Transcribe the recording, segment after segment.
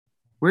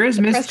Where is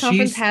The Miss press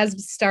conference Cheese?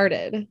 has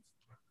started.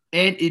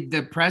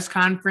 The press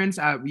conference.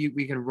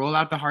 We can roll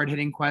out the hard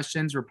hitting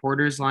questions.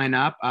 Reporters line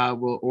up.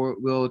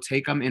 We'll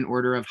take them in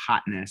order of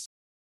hotness.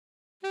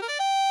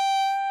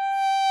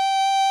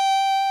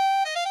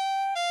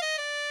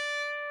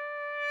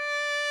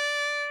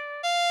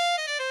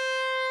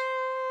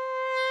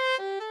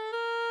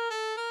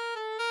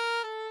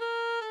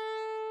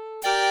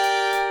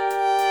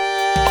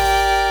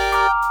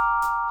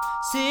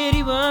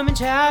 City Woman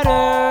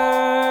Chatter.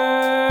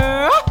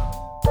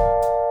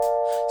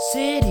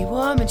 City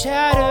Woman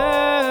Chatter.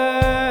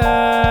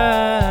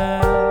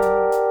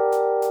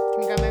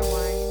 Can you grab my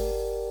wine?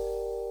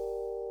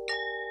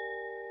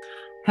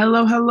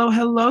 Hello, hello,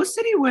 hello,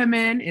 city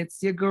women.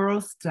 It's your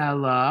girl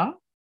Stella.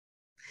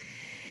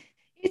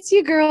 It's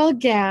your girl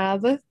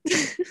Gab.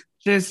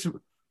 Just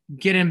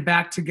getting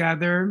back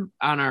together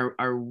on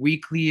our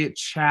weekly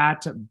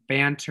chat,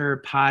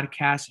 banter,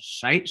 podcast,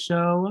 shite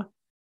show.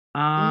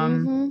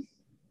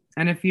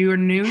 And if you are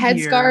new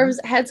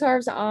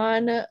headscarves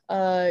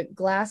on,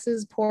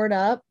 glasses poured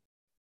up.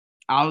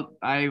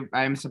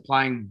 I'm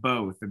supplying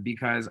both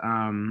because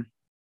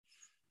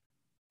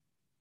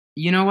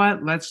you know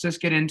what? Let's just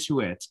get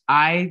into it.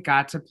 I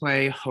got to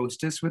play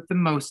hostess with the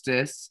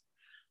mostest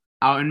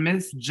out in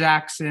Miss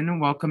Jackson,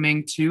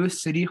 welcoming two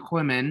city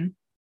women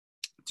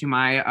to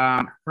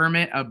my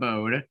hermit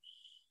abode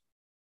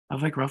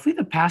of like roughly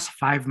the past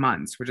 5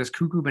 months, which is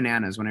cuckoo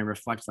bananas when I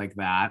reflect like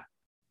that.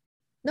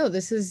 No,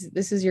 this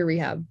is your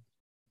rehab.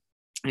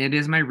 It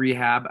is my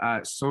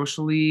rehab.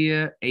 Socially,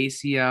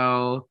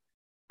 ACL.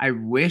 I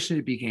wish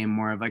it became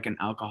more of like an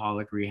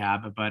alcoholic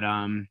rehab, but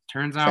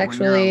turns out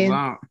Sexually. when you're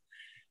alone,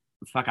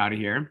 fuck out of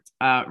here.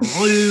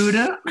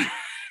 Rude.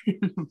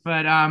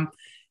 But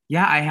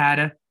yeah, I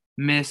had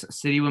Miss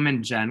City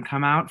Woman Jen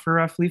come out for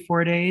roughly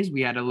 4 days.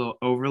 We had a little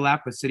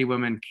overlap with City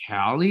Woman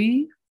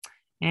Callie,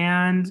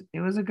 and it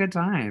was a good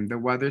time. The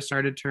weather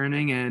started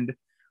turning, and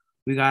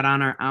we got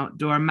on our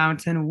outdoor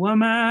mountain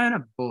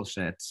woman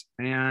bullshit,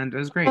 and it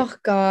was great. Oh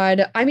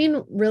God. I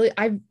mean, really,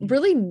 I've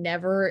really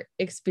never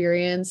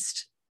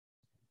experienced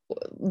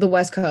the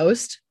West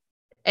Coast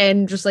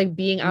and just like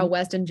being out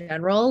west in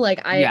general.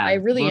 Like I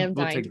really am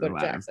dying to go to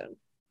Jackson.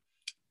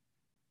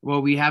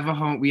 Well, we have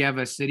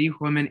a City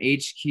Woman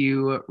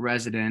HQ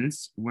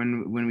residence.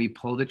 When we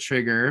pull the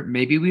trigger,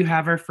 maybe we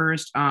have our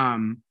first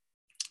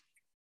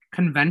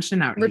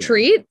convention out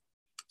retreat here.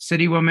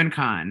 City Woman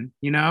Con,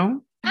 you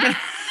know?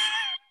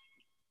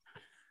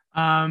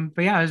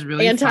 But yeah, it was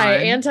really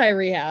anti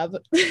rehab.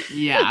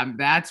 Yeah,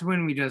 that's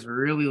when we just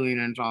really lean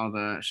into all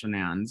the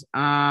shenanigans.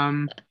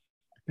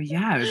 But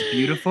yeah, it was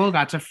beautiful.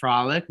 Got to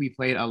frolic. We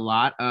played a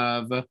lot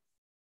of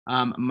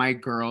my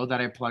girl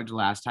that I plugged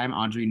last time,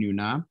 Audrey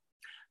Nuna.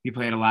 We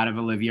played a lot of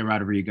Olivia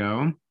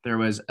Rodrigo. There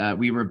was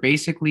we were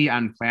basically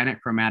on Planet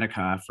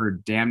Chromatica for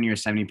damn near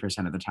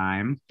 70% of the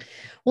time.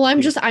 Well,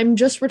 I'm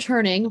just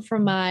returning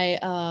from my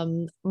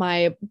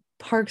my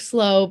Park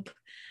Slope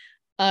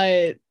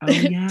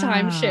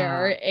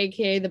timeshare,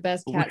 aka the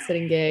best cat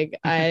sitting gig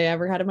I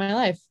ever had in my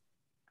life.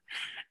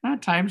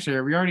 Not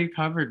timeshare. We already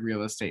covered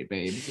real estate,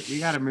 babes. We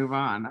got to move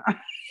on.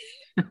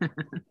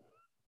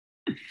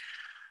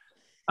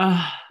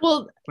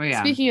 Well,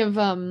 yeah. Speaking of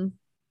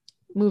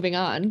moving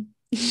on,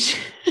 you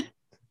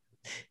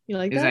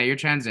like that? Is that your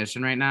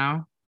transition right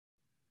now?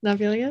 Not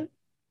feeling it?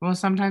 Well,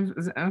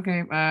 sometimes.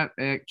 Okay.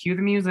 Cue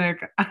the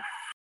music.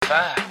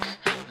 Fuck,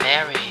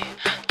 marry,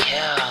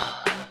 kill.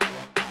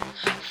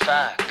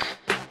 Fuck,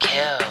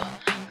 kill,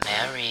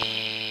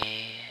 marry.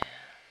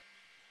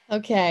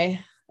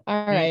 Okay.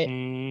 All right.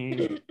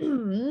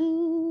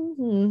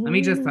 Let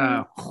me just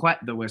wet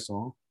the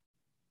whistle.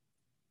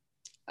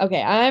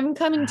 Okay, I'm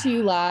coming to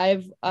you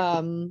live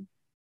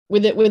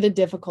with a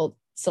difficult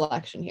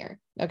selection here.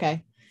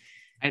 Okay.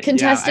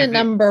 Contestant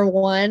number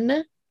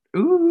 1.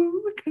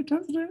 Ooh,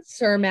 contestant.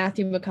 Sir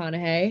Matthew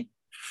McConaughey.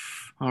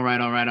 All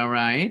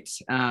right.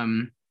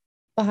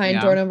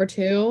 Behind door number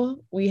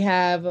 2, we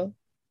have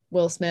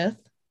Will Smith,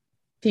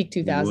 peak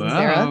 2000s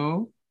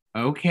era.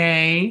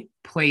 Okay.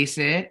 Place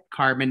it.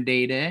 Carbon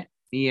date it.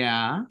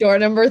 Yeah. Door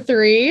number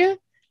 3,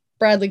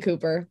 Bradley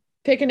Cooper.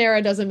 Pick an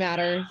era, doesn't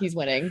matter. He's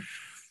winning.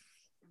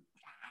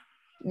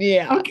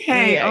 Yeah.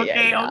 Okay.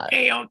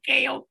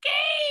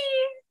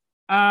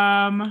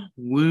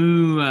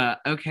 Woo.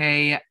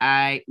 Okay.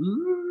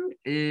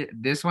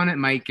 This one, it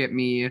might get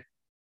me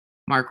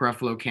Mark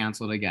Ruffalo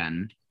canceled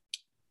again.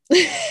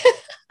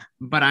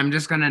 But I'm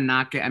just gonna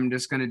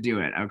do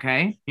it.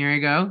 Okay. Here we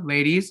go.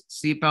 Ladies,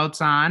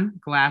 seatbelts on,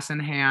 glass in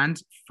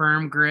hand,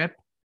 firm grip.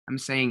 I'm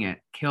saying it.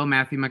 Kill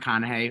Matthew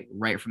McConaughey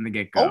right from the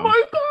get-go. Oh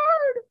my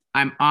God.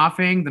 I'm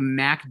offing the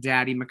Mac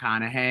Daddy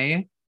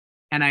McConaughey.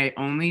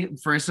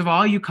 And first of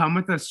all, you come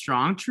with a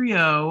strong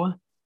trio.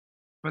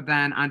 But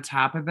then on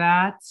top of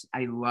that,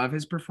 I love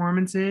his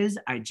performances.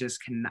 I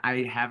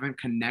haven't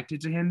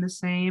connected to him the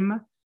same.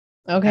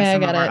 Okay, as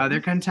some I got of our it. other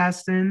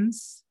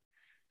contestants.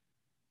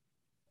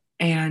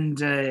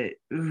 And I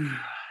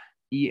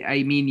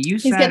mean,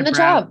 he's getting the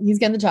job. He's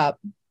getting the job.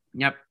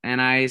 Yep.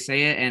 And I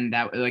say it, and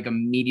that like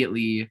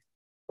immediately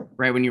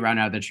right when you round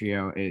out the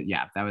trio,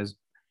 that was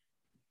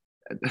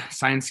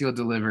signed, sealed,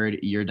 delivered.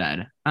 You're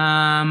dead.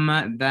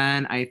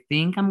 Then I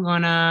think I'm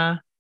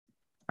gonna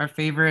our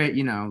favorite,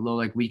 little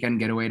like weekend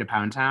getaway to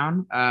Pound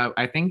Town.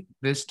 I think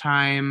this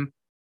time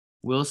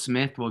Will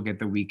Smith will get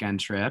the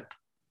weekend trip.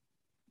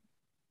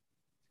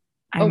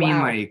 I mean,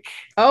 wow. like,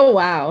 oh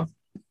wow.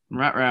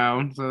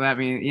 Ruh-roh. So that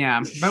means,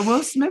 yeah. But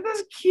Will Smith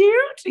is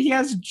cute. He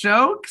has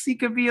jokes. He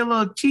could be a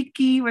little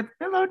cheeky with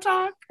pillow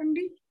talk.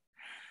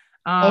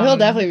 He'll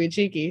definitely be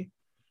cheeky.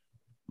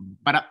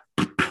 But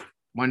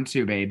 1,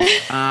 2, babe.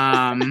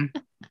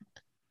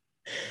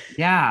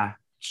 Yeah,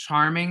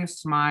 charming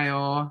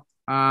smile.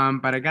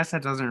 But I guess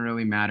that doesn't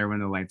really matter when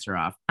the lights are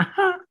off.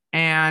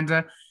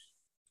 And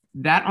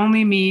that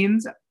only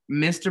means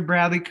Mr.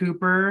 Bradley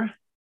Cooper,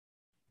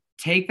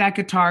 take that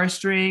guitar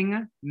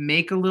string,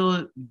 make a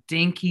little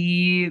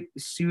dinky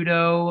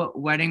pseudo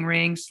wedding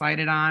ring, slide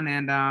it on,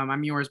 and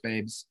I'm yours,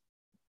 babes.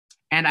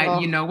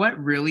 And you know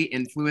what really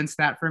influenced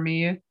that for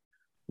me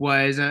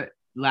was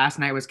last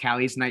night was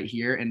Callie's night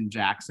here in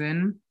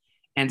Jackson.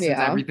 And since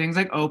everything's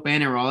like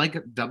open and we're all like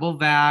double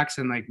vax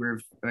and like we're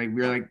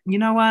like, you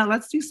know what,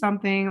 let's do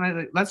something.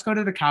 Like, let's go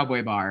to the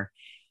Cowboy Bar.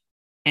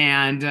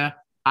 And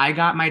I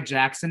got my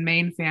Jackson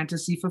Maine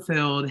fantasy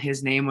fulfilled.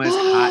 His name was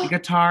Hot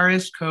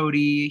Guitarist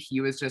Cody.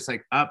 He was just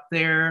like up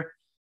there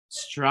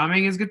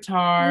strumming his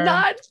guitar.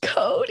 Not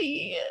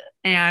Cody.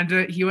 And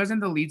he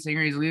wasn't the lead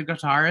singer, he's the lead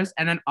guitarist.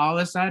 And then all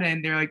of a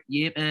sudden they're like,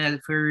 yep,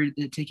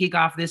 to kick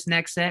off this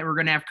next set, we're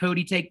going to have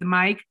Cody take the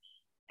mic.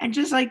 And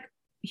just like,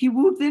 he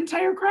whooped the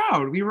entire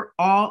crowd. We were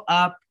all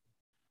up.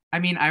 I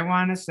mean, I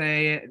want to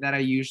say that I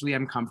usually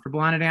am comfortable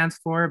on a dance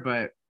floor,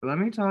 but let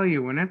me tell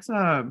you, when it's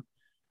a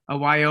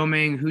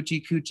Wyoming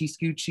hoochie coochie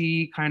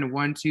scoochie kind of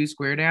 1-2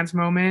 square dance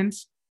moment.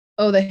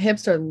 Oh, the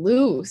hips are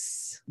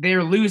loose.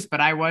 They're loose,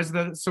 but I was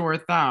the sore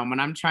thumb when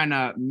I'm trying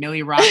to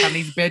Millie rock on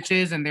these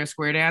bitches and they're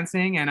square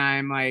dancing. And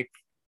I'm like,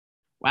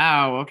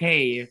 wow,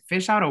 okay,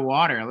 fish out of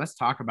water. Let's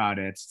talk about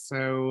it.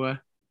 So,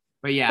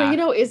 but yeah.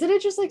 But, isn't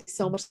it just like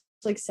so much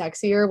like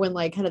sexier when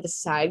like kind of the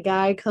side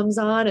guy comes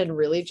on and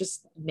really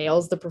just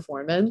nails the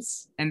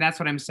performance? And that's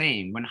what I'm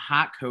saying. When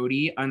Hot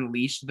Cody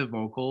unleashed the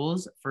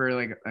vocals for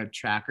like a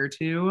track or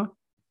two,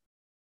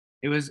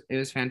 it was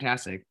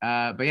fantastic.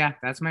 But yeah,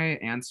 that's my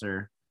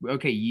answer.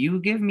 Okay,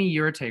 you give me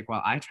your take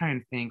while I try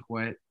and think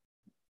what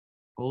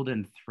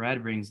golden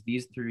thread brings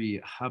these three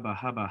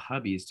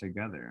hubbies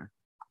together.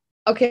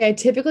 Okay, I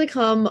typically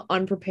come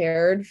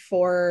unprepared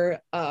for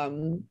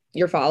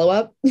your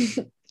follow-up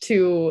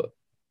to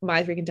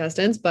my three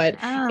contestants,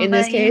 but in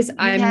this case,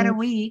 I'm had a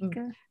week.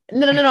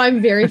 No,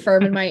 I'm very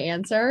firm in my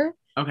answer.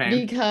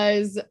 Okay.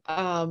 Because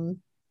I'm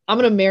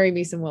gonna marry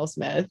me some Will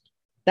Smith.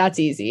 That's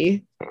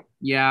easy.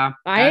 Yeah.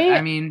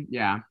 I mean,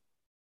 yeah.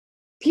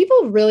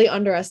 People really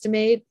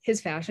underestimate his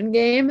fashion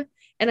game,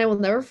 and I will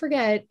never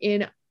forget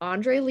in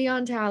Andre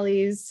Leon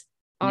Talley's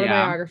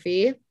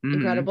autobiography,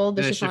 incredible,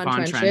 the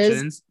chiffon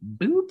trenches.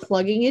 Boop.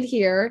 Plugging it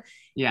here.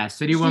 Yeah,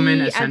 City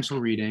Woman essential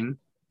reading.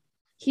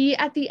 He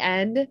at the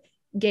end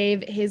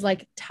gave his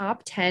like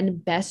top 10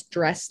 best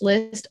dress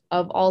list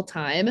of all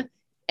time,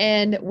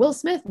 and Will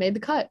Smith made the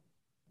cut,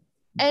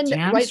 and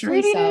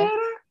rightfully so.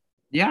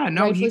 Yeah,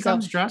 no, rightfully he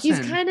comes dressing.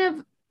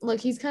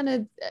 He's kind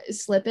of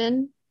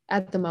slipping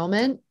at the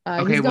moment.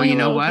 Okay, well, you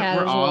know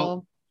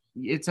what?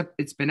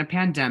 It's been a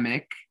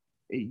pandemic.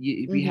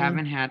 We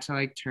haven't had to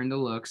like turn the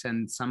looks,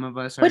 and some of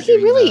us are. But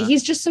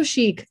he's just so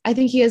chic. I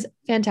think he has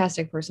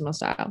fantastic personal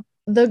style.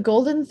 The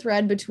golden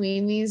thread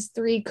between these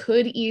three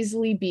could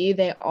easily be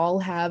they all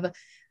have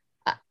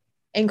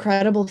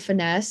incredible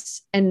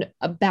finesse and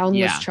a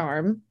boundless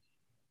charm.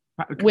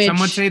 Some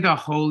would say the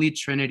holy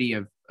trinity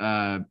of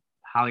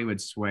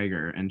Hollywood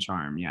swagger and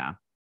charm. Yeah.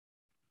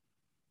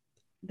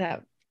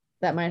 That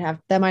might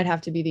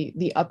have to be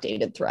the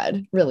updated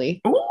thread,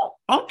 really. Ooh,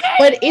 okay.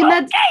 But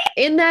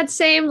in that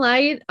same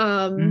light,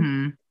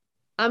 I'm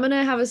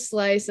gonna have a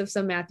slice of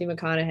some Matthew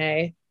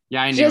McConaughey.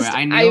 Yeah, I knew it.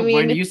 I knew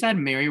when you said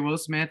marry Will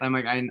Smith, I'm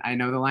like, I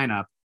know the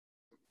lineup.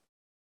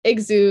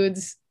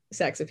 Exudes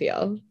sex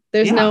appeal.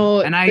 There's no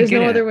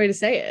other way to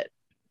say it.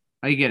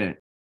 I get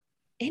it.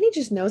 And he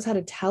just knows how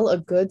to tell a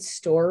good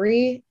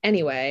story.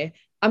 Anyway,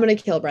 I'm gonna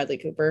kill Bradley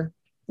Cooper.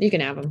 You can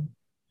have him.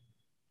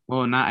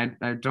 Well, I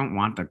don't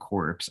want the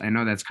corpse. I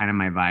know that's kind of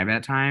my vibe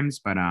at times,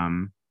 but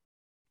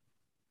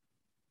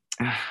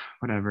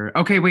whatever.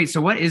 Okay, wait.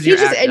 So what is your?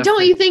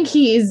 Don't you think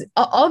he's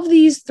of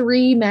these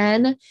three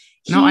men?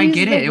 No, I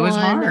get it. It was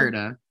hard.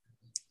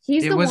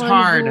 He's the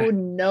one who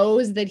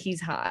knows that he's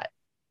hot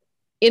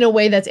in a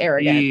way that's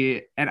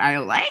arrogant. And I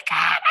like it.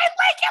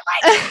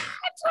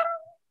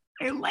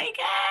 I like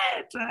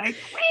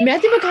it.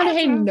 Matthew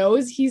McConaughey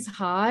knows he's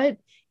hot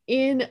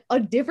in a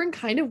different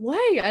kind of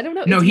way. I don't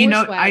know. No, he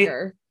knows.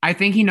 I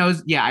think he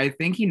knows. Yeah, I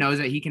think he knows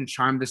that he can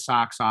charm the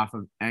socks off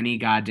of any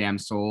goddamn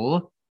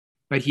soul,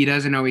 but he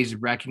doesn't always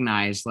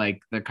recognize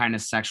like the kind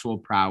of sexual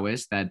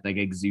prowess that like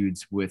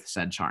exudes with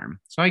said charm.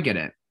 So I get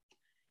it.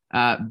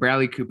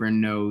 Bradley Cooper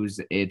knows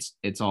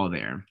it's all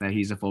there, that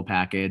he's a full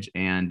package,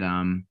 and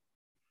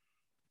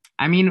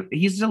I mean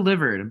he's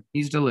delivered.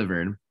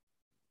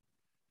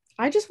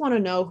 I just want to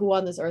know who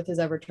on this earth has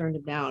ever turned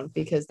him down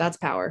because that's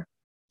power.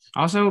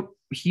 Also,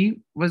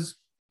 was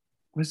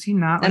he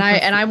not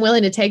like and I'm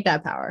willing to take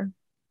that power.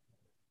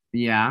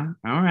 Yeah.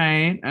 All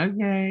right.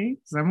 Okay.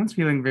 Someone's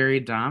feeling very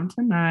Dom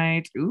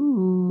tonight.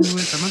 Ooh,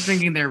 someone's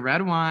drinking their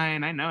red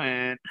wine. I know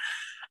it.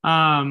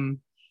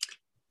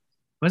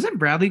 Wasn't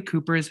Bradley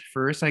Cooper's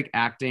first like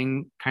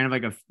acting kind of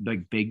like a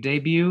big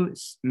debut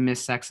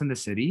Miss Sex and the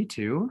City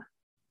too?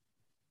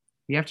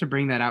 We have to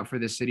bring that out for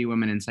the City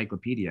Woman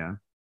Encyclopedia.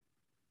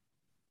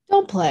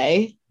 Don't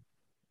play.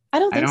 I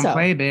don't think so. I don't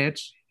play,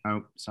 bitch.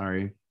 Oh,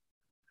 sorry.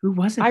 Who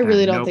was it? I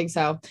really don't think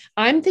so.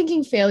 I'm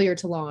thinking failure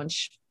to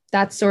launch.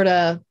 That's sort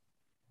of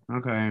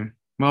okay.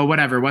 Well,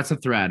 whatever. What's the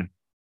thread?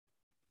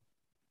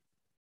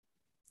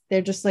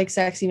 They're just like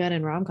sexy men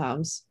in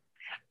rom-coms.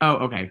 Oh,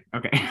 okay.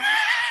 Okay.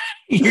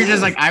 You're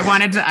just like, I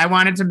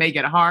wanted to make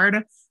it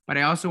hard, but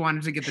I also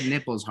wanted to get the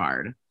nipples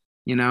hard.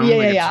 You know?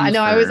 Yeah. I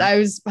know. I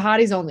was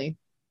hotties only.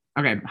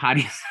 Okay,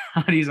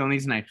 hotties only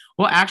tonight.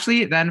 Well,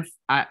 actually, then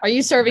are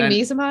you serving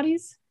me some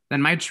hotties?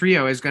 Then my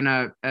trio is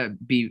gonna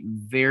be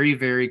very,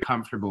 very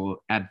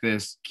comfortable at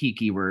this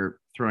kiki we're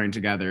throwing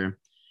together.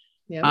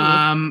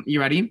 Yeah. You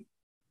ready?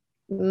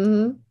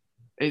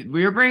 Mm-hmm.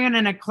 We're bringing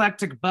an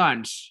eclectic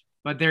bunch,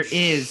 but there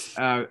is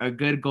a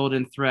good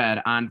golden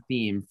thread on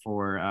theme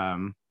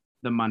for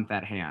the month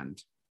at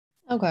hand.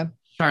 Okay.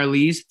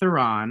 Charlize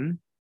Theron.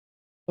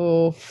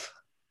 Oof.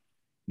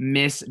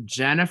 Miss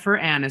Jennifer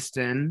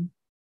Aniston.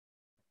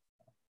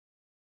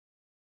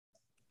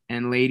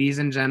 And ladies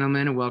and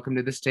gentlemen, welcome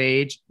to the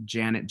stage,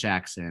 Janet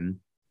Jackson.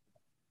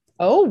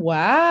 Oh,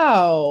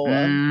 wow.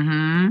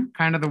 Mm-hmm.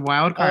 Kind of the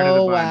wild card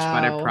of the bunch,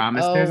 but I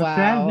promise there's a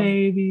thread,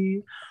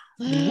 baby.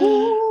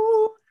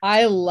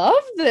 I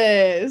love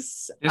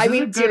this. I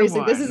mean,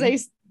 seriously, one. this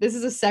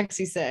is a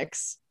sexy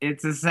six.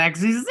 It's a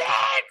sexy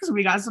six.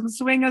 We got some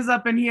swingers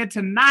up in here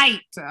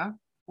tonight.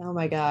 Oh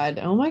my God.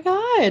 Oh my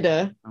God.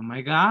 Oh my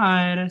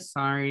God.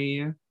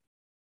 Sorry.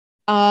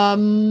 I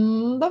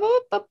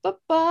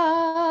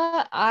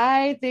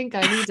think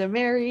I need to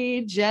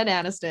marry Jen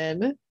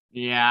Aniston.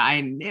 Yeah, I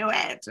knew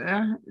it.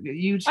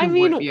 You two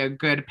would be a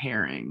good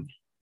pairing.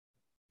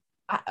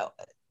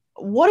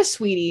 What a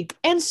sweetie,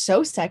 and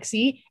so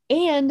sexy.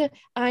 And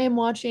I am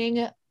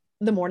watching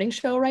the morning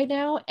show right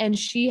now, and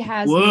she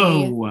has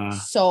me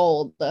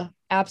sold.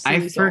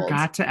 Absolutely sold. I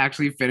forgot to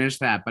actually finish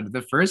that, but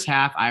the first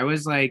half, I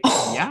was like,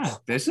 yeah,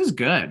 this is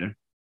good.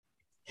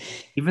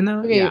 Even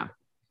though, yeah.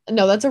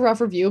 No, that's a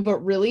rough review, but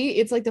really,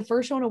 it's like the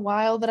first show in a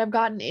while that I've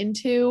gotten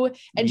into,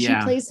 and she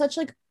plays such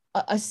like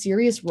a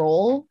serious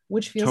role,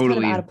 which feels kind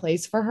of out of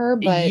place for her.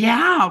 But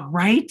yeah,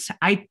 right.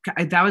 I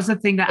that was the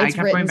thing that I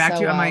kept going back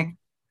to.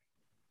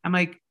 I'm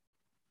like,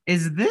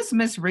 is this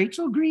Miss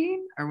Rachel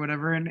Green or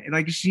whatever? And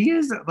like, she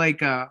is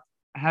like a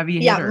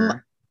heavy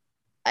hitter.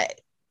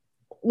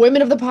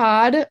 Women of the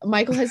pod,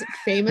 Michael has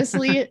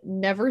famously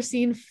never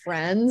seen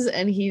Friends,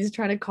 and he's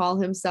trying to call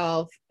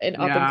himself an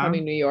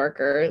up-and-coming New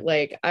Yorker.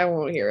 Like, I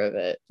won't hear of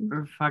it.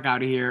 Fuck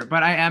out of here.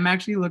 But I am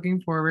actually looking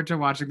forward to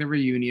watching the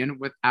reunion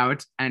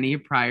without any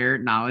prior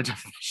knowledge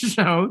of the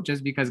show,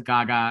 just because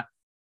Gaga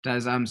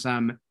does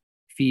some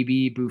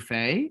Phoebe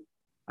Buffay.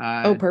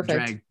 Perfect.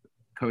 Drag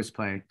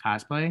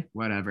cosplay,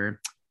 whatever.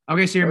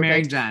 Okay, so you're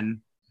marrying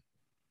Jen.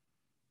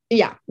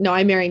 Yeah, no,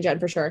 I'm marrying Jen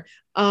for sure.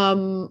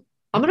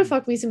 I'm gonna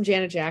fuck me some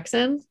Janet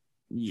Jackson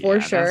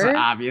for sure. That's an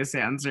obvious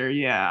answer.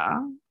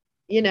 Yeah.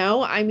 You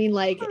know, I mean,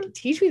 like,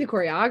 teach me the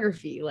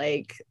choreography.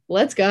 Like,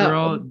 let's go.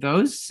 Girl,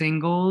 those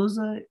singles,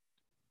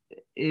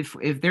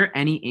 if they're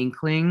any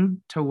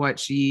inkling to what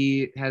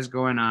she has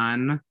going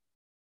on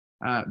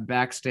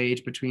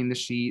backstage between the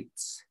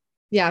sheets.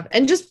 Yeah,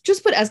 and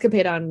just put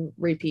Escapade on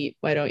repeat.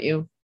 Why don't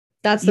you?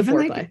 That's the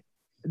foreplay.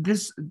 Like,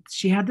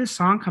 she had this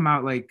song come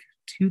out like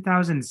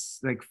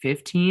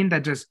 2015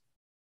 that just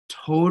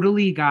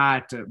totally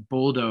got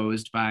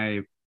bulldozed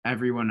by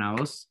everyone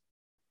else,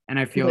 and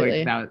I feel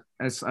like that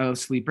as a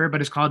sleeper, but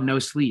it's called No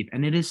Sleep,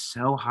 and it is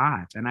so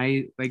hot, and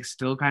I like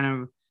still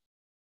kind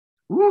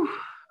of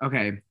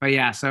okay, but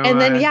yeah, so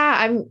and then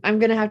I'm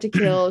gonna have to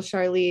kill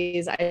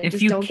Charlize. I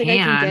just don't think I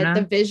can get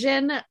the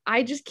vision.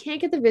 I just can't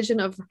get the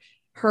vision of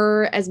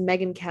her as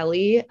Megyn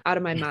Kelly out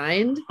of my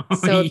mind,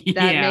 so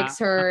that makes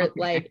her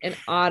like an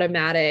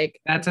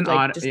automatic. That's an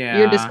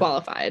you're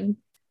disqualified.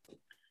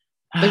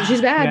 But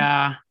she's bad.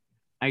 Yeah,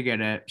 I get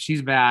it.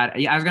 She's bad.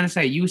 Yeah, I was gonna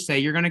say, you say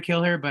you're gonna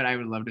kill her, but I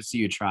would love to see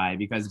you try,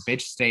 because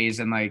bitch stays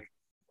in like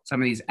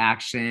some of these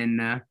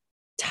action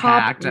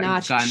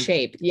top-notch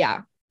shape.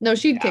 Yeah. No,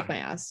 she'd kick my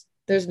ass.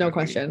 There's no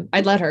question.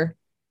 I'd let her.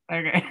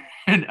 Okay.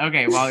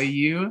 Okay. Well,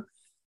 you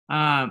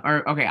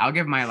I'll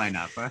give my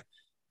lineup.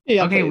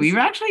 Yeah, okay, please.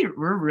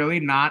 we're really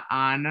not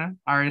on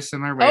our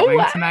similar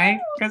wavelength tonight,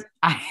 because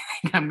I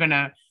think I'm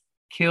gonna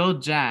kill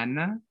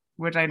Jen,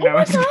 which I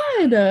know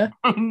God.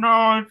 I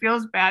know it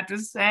feels bad to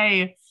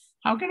say.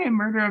 How can I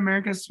murder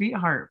America's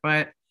sweetheart?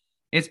 But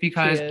it's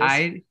because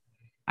I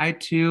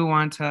too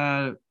want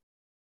to,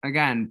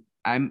 again,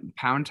 I'm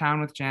Pound Town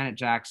with Janet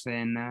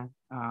Jackson.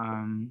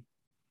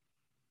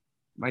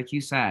 Like you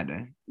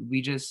said,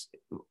 we just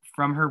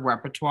from her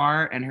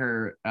repertoire and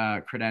her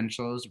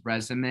credentials,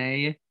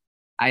 resume,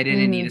 I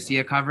didn't need to see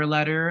a cover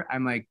letter.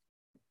 I'm like,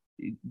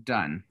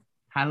 done.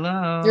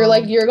 Hello.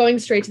 You're going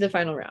straight to the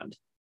final round.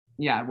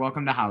 Yeah,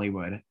 welcome to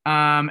Hollywood.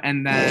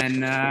 And then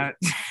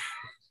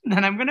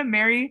then I'm gonna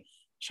marry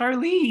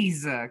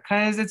Charlize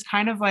because it's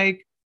kind of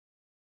like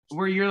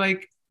where you're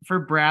like, for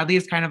Bradley,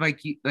 it's kind of like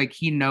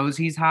he knows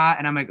he's hot,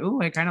 and I'm like,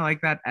 oh, I kind of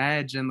like that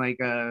edge and like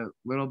a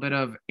little bit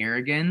of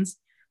arrogance.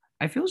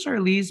 I feel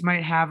Charlize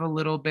might have a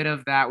little bit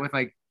of that with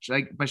like,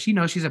 but she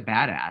knows she's a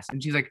badass,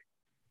 and she's like,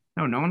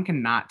 no one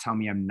can not tell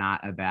me I'm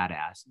not a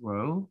badass.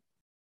 Whoa,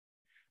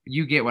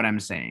 you get what I'm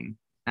saying,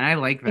 and I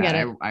like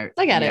that. I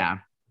get it. Yeah.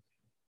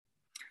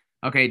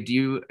 Okay,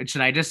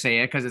 should I just say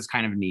it because it's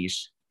kind of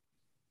niche?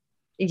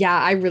 Yeah,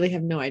 I really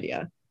have no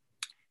idea.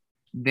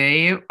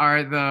 They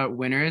are the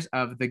winners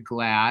of the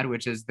GLAAD,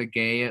 which is the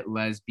Gay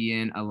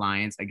Lesbian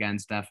Alliance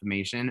Against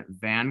Defamation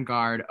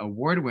Vanguard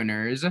Award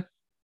winners of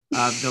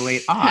the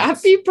late aughts.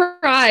 Happy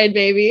Pride,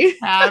 baby.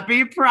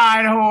 Happy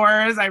Pride,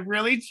 whores. I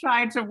really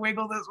tried to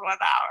wiggle this one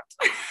out.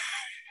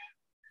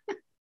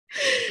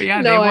 But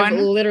yeah, no, I've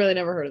literally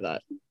never heard of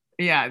that.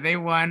 Yeah, they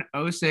won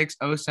 06,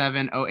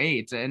 07,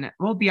 08. And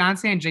well,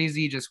 Beyonce and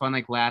Jay-Z just won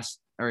like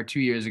 2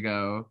 years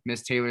ago.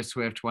 Miss Taylor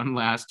Swift won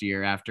last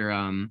year after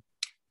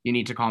You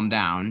Need to Calm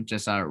Down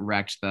just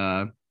wrecked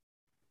the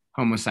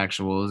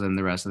homosexuals and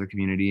the rest of the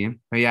community.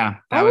 But yeah,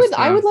 I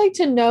would like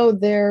to know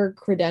their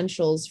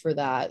credentials for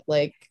that.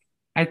 Like,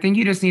 I think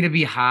you just need to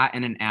be hot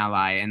and an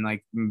ally and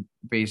like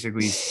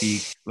basically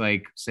speak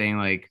like saying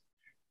like,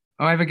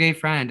 oh, I have a gay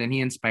friend and he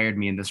inspired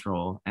me in this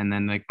role. And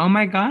then like, oh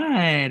my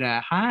God,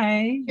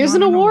 hi. Here's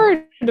an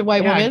award,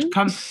 white woman.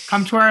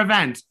 Come to our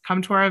event.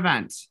 Come to our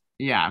event.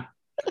 Yeah.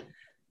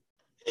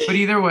 But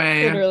either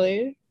way.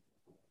 Literally.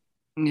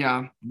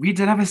 Yeah. We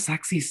did have a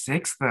sexy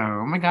 6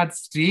 though. Oh my God,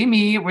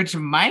 steamy, which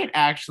might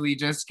actually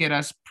just get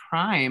us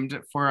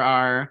primed for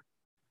our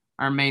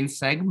main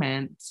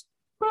segment.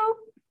 Boop.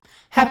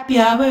 Happy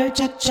hour,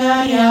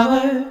 cha-cha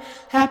hour.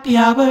 Happy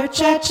hour,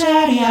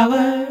 cha-cha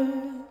hour.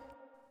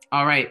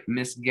 All right,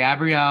 Miss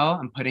Gabrielle,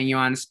 I'm putting you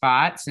on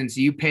spot since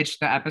you pitched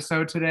the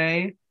episode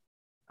today.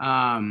 You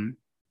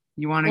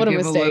want to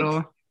give a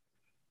little?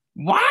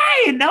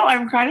 Why? No,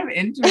 I'm kind of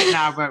into it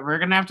now, but we're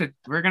gonna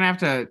have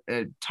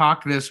to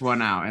talk this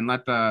one out and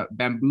let the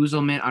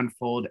bamboozlement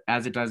unfold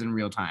as it does in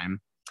real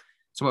time.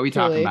 So, what we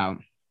talking about?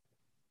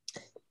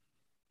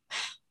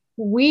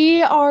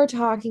 We are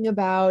talking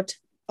about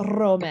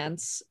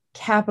romance,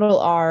 capital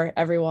R,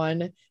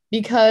 everyone,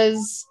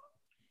 because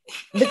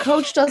the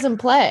coach doesn't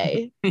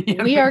play.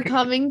 Yeah, we are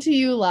coming to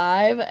you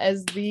live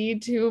as the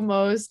two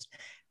most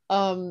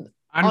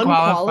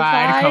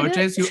unqualified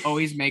coaches who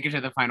always make it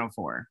to the Final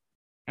Four,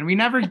 and we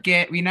never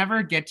get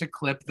to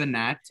clip the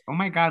net. Oh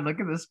my God, look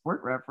at this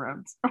sport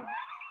reference.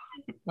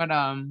 But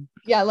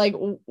yeah, like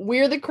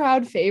we're the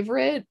crowd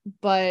favorite,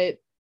 but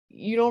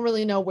you don't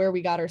really know where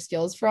we got our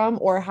skills from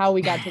or how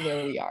we got to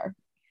where we are.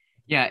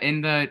 Yeah,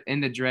 in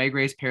the Drag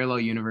Race parallel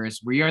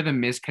universe, we are the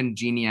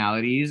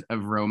miscongenialities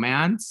of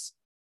romance.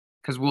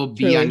 Because we'll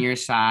be on your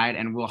side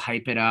and we'll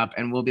hype it up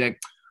and we'll be like,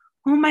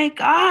 oh my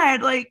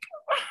God, like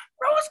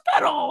rose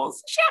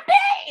petals,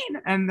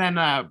 champagne. And then,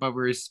 but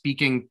we're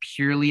speaking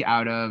purely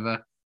out of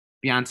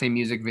Beyonce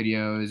music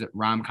videos,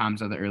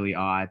 rom-coms of the early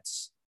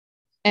aughts.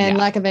 And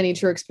lack of any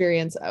true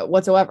experience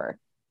whatsoever.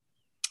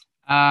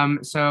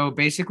 So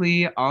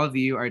basically all of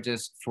you are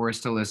just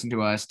forced to listen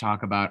to us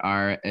talk about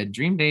our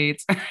dream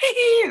dates.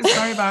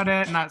 Sorry about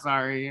it. Not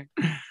sorry.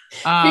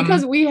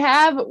 Because we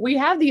have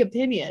the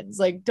opinions.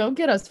 Like, don't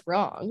get us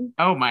wrong.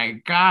 Oh my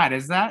God,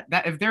 is that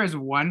if there is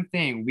one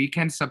thing we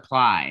can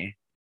supply,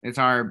 it's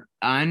our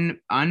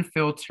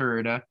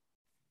unfiltered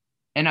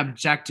and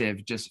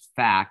objective, just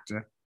fact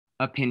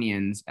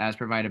opinions as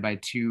provided by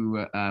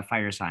two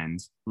fire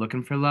signs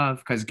looking for love.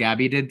 Because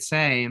Gabby did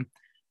say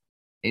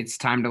it's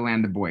time to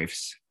land the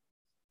boys.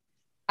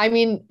 I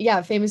mean,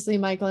 yeah, famously,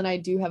 Michael and I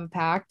do have a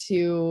pact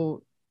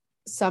to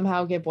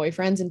somehow get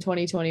boyfriends in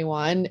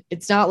 2021.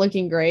 It's not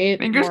looking great.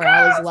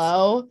 Morale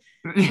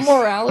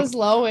is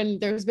low, and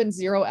there's been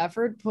zero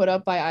effort put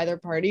up by either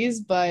parties,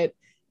 but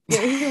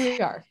here we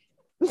are.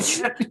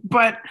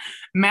 But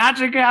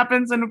magic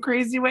happens in a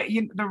crazy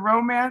way. The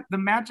romance, the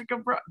magic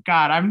of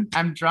God.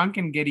 I'm drunk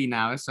and giddy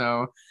now.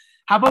 So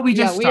how about we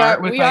just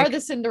start with are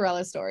the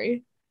Cinderella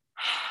story.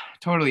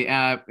 Totally.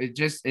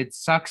 It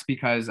sucks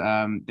because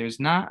there's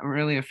not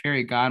really a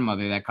fairy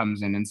godmother that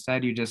comes in.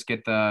 Instead, you just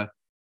get the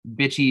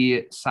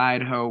bitchy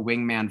side hoe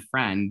wingman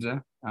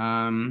friend.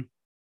 And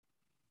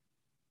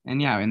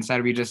yeah,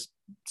 instead we just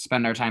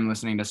spend our time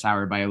listening to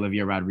Sour by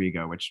Olivia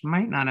Rodrigo, which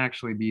might not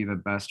actually be the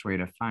best way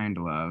to find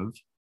love.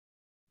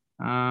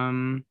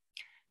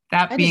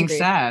 That being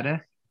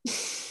said,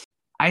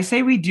 I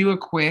say we do a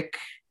quick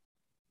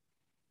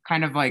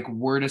kind of like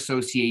word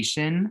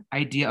association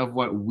idea of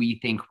what we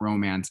think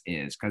romance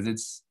is,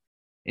 because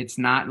it's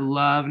not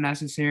love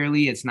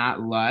necessarily, it's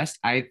not lust.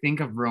 I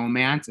think of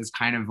romance as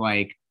kind of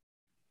like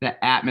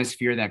the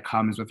atmosphere that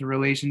comes with a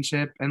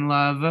relationship and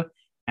love,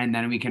 and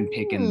then we can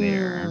pick in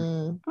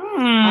there.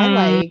 I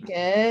like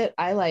it.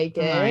 I like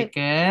it. I like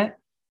it.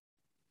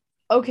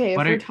 Okay, if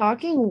we're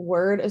talking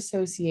word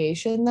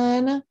association,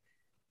 then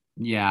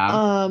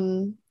yeah,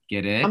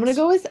 get it. I'm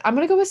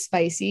gonna go with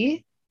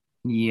spicy.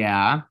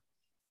 Yeah,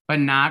 but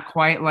not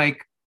quite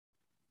like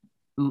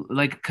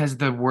because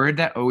the word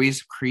that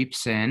always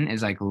creeps in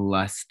is like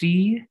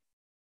lusty,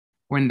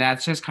 when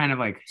that's just kind of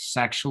like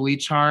sexually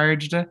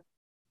charged.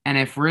 And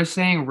if we're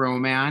saying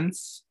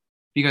romance,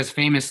 because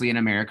famously in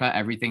America,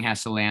 everything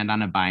has to land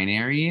on a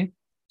binary.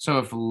 So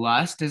if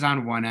lust is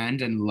on one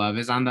end and love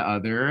is on the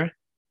other,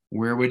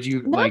 where would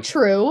you Not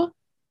true.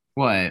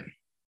 What?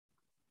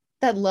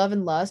 That love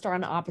and lust are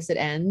on opposite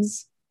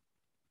ends.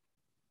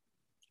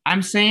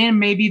 I'm saying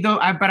maybe though,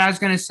 but I was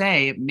gonna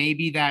say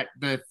maybe that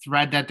the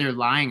thread that they're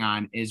lying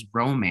on is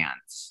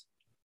romance.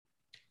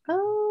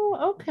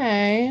 Oh,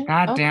 okay.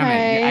 God damn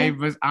it! I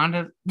was on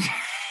to.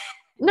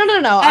 No.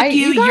 Fuck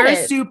you're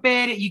it.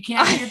 stupid. You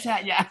can't do your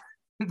tax. Yeah,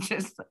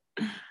 just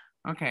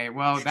okay.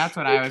 Well, that's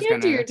what I was gonna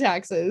do your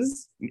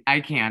taxes. I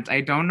can't. I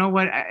don't know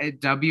what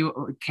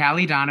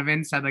Callie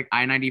Donovan said, like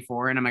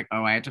I-94, and I'm like,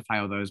 oh, I had to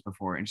file those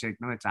before, and she's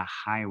like, no, it's a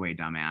highway,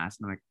 dumbass.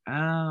 And I'm like,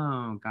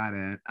 oh, got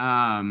it.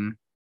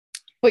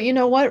 But you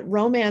know what?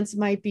 Romance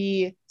might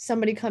be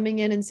somebody coming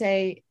in and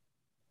say,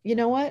 you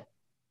know what?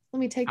 Let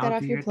me take that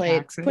off your plate.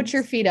 Taxes. Put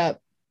your feet up.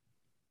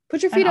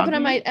 Put your feet up, and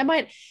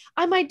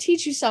I might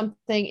teach you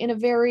something in a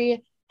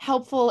very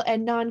helpful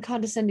and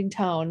non-condescending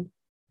tone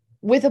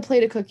with a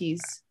plate of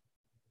cookies. Is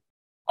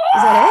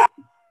that it?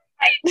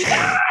 My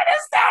God,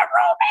 is that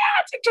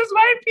romance? It just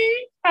might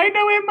be. I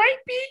know it might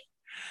be.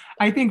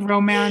 I think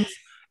romance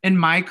in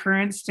my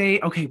current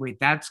state. Okay, wait,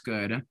 that's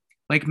good.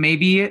 Like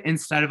maybe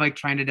instead of like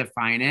trying to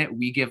define it,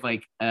 we give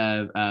like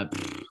you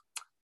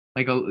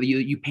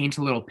paint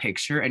a little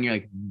picture and you're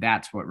like,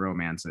 that's what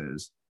romance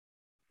is.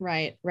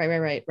 Right. And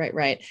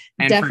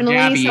definitely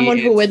Gabby, someone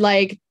who would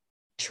like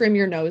trim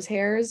your nose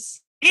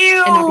hairs.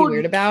 Ew, and not be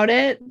weird about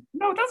it.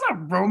 No, that's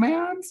not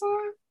romance.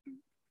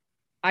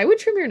 I would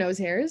trim your nose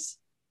hairs.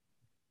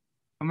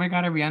 Oh my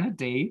God, are we on a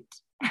date?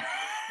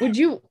 Would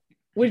you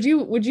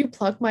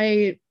pluck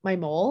my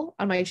mole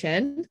on my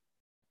chin?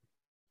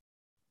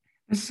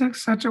 This is like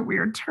such a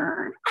weird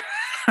turn.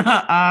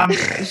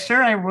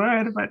 Sure I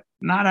would, but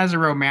not as a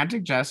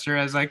romantic gesture,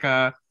 as like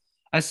a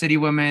city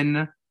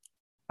woman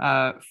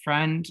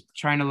friend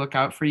trying to look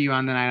out for you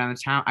on the night on the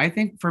town. I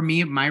think for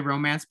me, my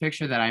romance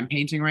picture that I'm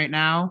painting right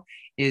now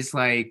is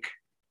like,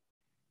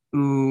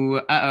 ooh,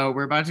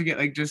 we're about to get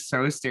like just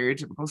so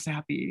stereotypical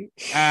sappy.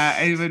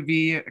 It would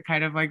be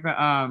kind of like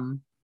the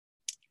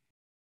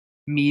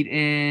meet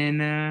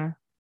in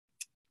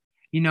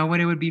you know what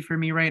it would be for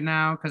me right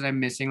now, because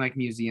I'm missing like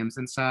museums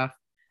and stuff.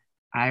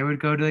 I would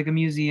go to like a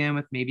museum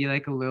with maybe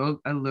like a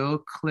little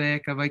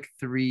clique of like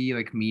 3,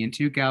 like me and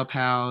 2 gal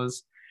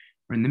pals.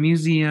 We're in the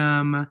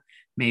museum.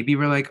 Maybe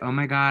we're like, oh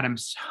my God, I'm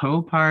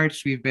so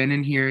parched. We've been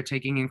in here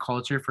taking in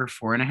culture for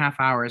 4.5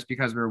 hours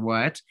because we're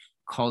what?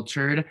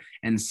 Cultured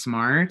and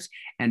smart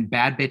and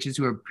bad bitches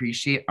who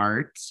appreciate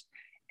art.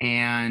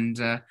 And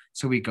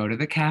so we go to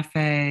the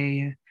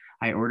cafe.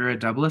 I order a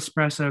double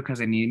espresso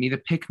because I need me to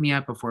pick me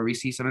up before we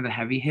see some of the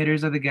heavy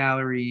hitters of the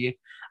gallery.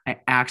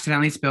 I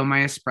accidentally spill my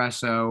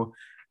espresso,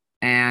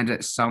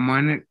 and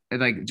someone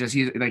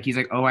he's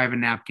like, oh, I have a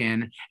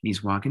napkin, and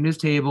he's walking to his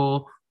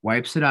table,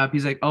 wipes it up.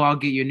 He's like, oh, I'll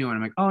get you a new one.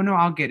 I'm like, oh no,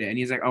 I'll get it. And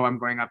he's like, oh, I'm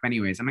going up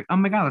anyways. I'm like, oh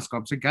my God, let's go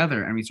up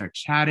together. And we start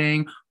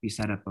chatting. We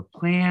set up a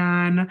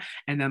plan,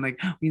 and then like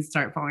we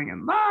start falling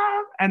in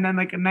love. And then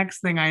like the next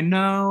thing I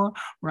know,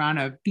 we're on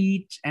a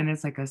beach, and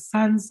it's like a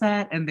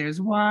sunset, and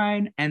there's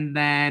wine, and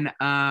then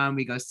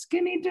we go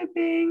skinny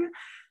dipping.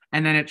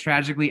 And then it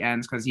tragically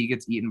ends because he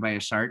gets eaten by a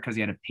shark because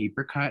he had a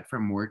paper cut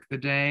from work the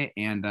day.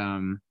 And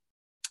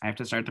I have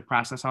to start the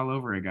process all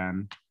over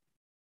again.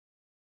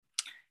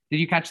 Did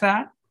you catch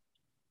that?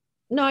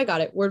 No, I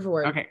got it word for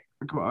word. Okay,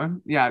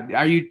 cool. Yeah.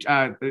 Are you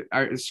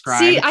scribe?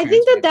 See, I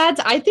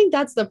think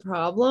that's the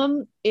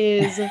problem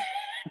is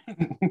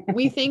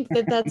we think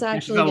that that's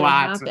actually going to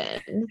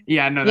happen.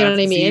 Yeah, no, you know what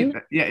I mean?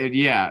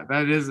 Yeah,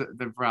 that is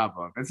the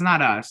problem. It's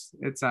not us.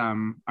 It's our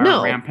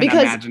rampant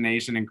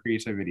imagination and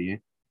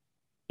creativity.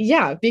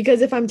 Yeah,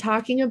 because if I'm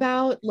talking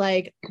about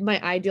like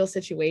my ideal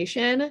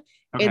situation,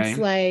 it's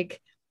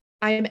like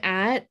I'm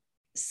at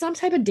some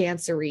type of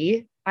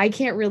dancery. I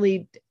can't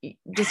really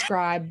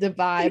describe the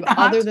vibe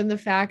other than the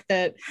fact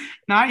that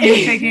not you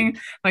taking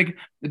like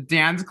the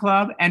dance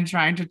club and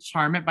trying to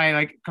charm it by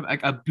like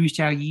a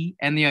bouchaille,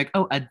 and you're like,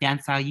 oh, a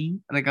dancerie,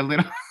 like a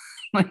little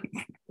like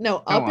no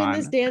up in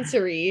this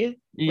dancery,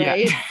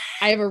 right?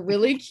 I have a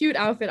really cute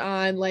outfit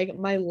on, like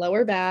my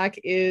lower back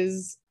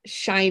is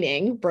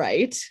shining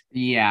bright,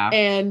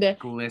 and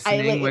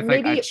glistening with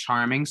like a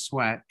charming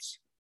sweat,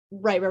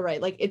 right,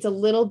 like it's a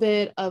little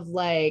bit of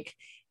like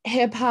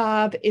hip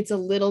hop, it's a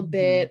little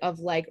bit of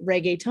like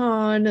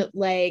reggaeton,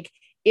 like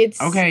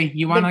it's okay.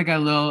 You want like a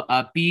little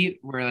upbeat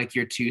where like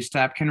your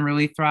 2-step can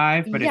really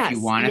thrive, but if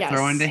you want to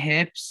throw in the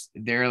hips,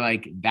 they're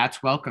like,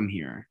 that's welcome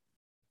here.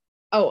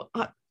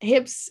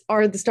 Hips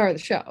are the star of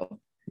the show.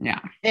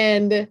 Yeah.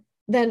 And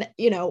then,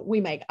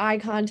 we make eye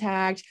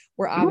contact.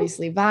 We're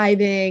obviously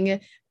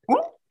vibing.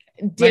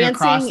 Dancing like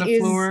across the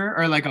floor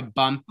or like a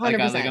bump,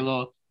 100%. like a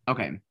little,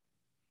 okay.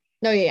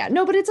 No, yeah.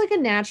 No, but it's like a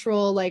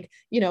natural, like,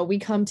 we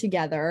come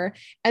together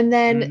and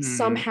then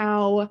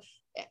somehow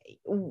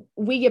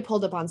we get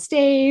pulled up on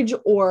stage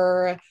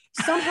or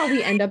somehow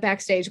we end up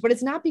backstage, but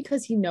it's not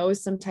because he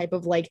knows some type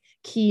of like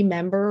key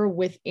member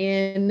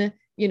within,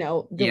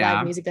 the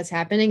live music that's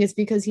happening. It's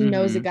because he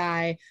knows a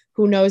guy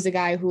who knows a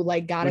guy who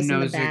like got us in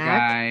the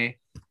back.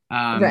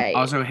 Right.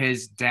 Also,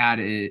 his dad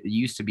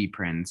used to be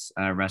Prince,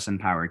 Rest in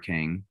Power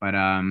King. But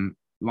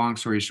long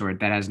story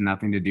short, that has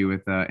nothing to do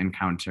with the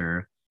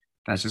encounter.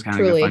 That's just kind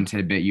of like a fun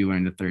tidbit you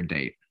learned the third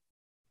date.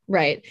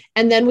 Right.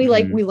 And then we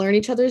we learn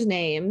each other's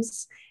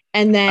names.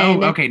 And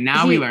then okay,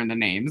 now we learn the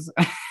names.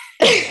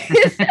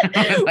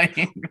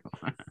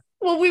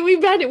 Well, we've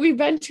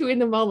been to in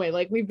the moment,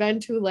 like we've been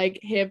to like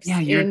hips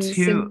in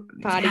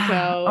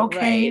simpatico,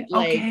 okay, right?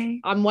 Like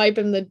I'm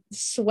wiping the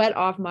sweat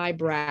off my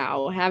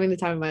brow, having the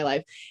time of my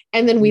life,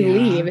 and then we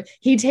leave.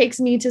 He takes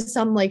me to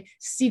some like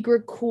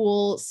secret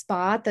cool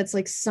spot that's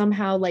like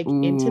somehow like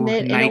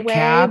intimate in a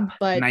way,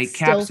 but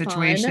nightcap still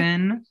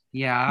situation. Fun.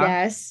 Yeah.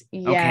 Yes.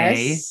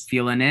 Okay.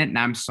 Feeling it. And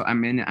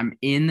I'm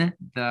in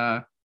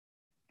the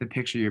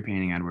picture you're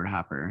painting, Edward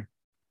Hopper.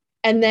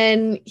 And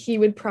then he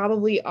would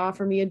probably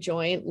offer me a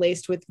joint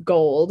laced with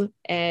gold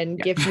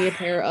and gift me a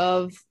pair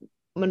of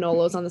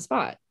Manolos on the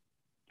spot.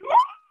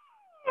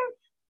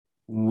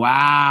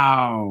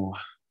 Wow.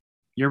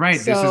 You're right.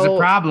 So, this is a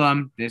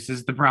problem. This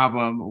is the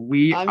problem.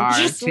 We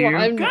are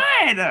too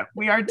good.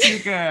 We are too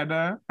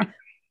good.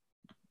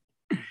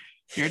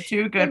 You're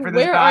too good for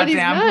this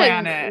goddamn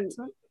planet.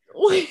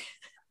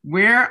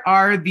 Where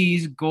are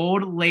these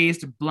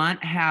gold-laced,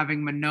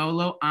 blunt-having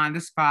Manolo on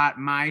the spot,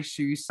 my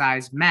shoe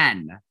size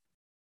men?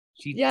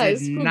 She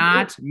did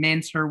not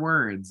mince her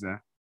words.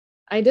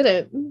 I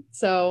didn't.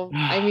 So,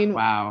 I mean,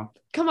 wow.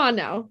 Come on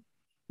now.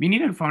 We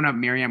need to phone up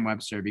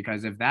Merriam-Webster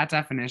because if that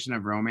definition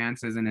of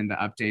romance isn't in the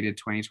updated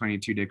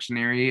 2022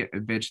 dictionary,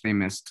 bitch, they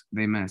missed.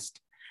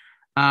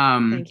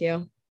 Thank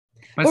you.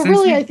 But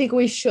really, I think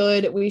we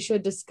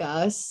should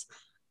discuss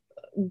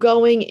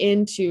going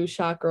into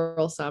Shot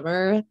Girl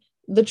Summer,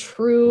 the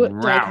true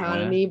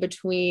dichotomy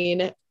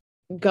between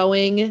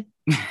going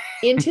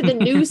into the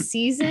new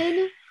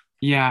season.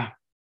 Yeah.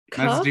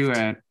 Let's do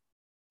it.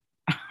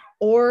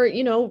 Or,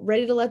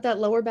 ready to let that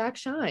lower back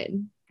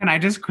shine. Can I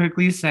just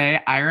quickly say,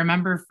 I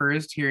remember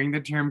first hearing the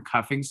term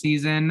cuffing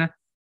season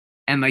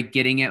and like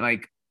getting it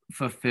like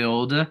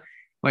fulfilled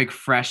like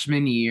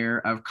freshman year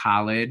of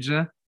college.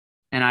 And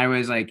I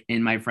was like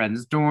in my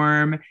friend's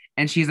dorm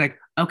and she's like,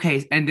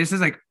 okay. And this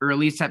is like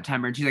early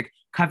September. And she's like,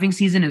 cuffing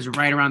season is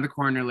right around the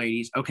corner,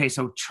 ladies. Okay,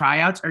 so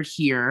tryouts are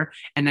here,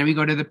 and then we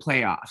go to the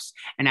playoffs.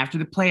 And after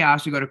the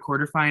playoffs, we go to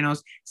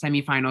quarterfinals,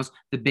 semifinals,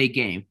 the big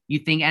game. You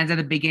think ends at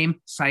the big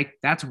game? Psych,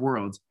 that's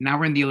Worlds. Now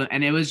we're in the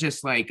and it was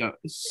just like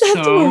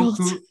so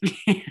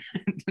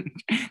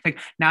like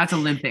now it's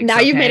Olympics. Now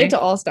you've made it to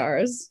All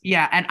Stars.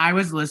 Yeah, and I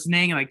was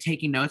listening and like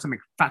taking notes. I'm like,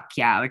 fuck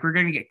yeah, like we're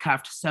gonna get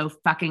cuffed so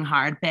fucking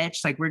hard,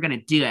 bitch. Like we're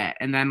gonna do it.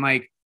 And then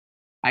like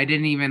I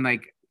didn't even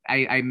like.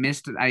 I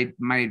missed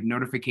my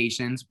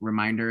notifications,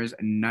 reminders,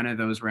 none of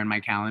those were in my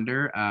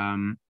calendar.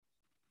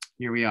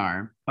 Here we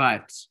are.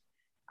 But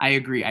I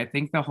agree. I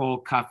think the whole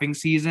cuffing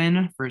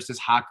season versus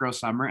hot girl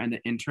summer and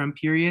the interim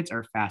periods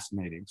are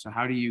fascinating. So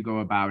how do you go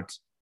about,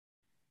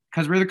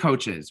 because we're the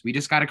coaches. We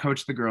just got to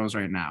coach the girls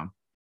right now.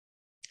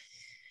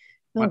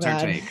 What's our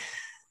take?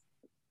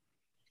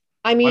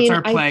 I mean, what's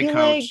our play,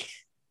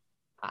 coach?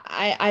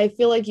 I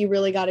feel like you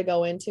really got to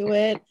go into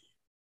it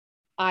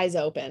eyes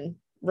open,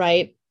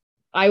 right?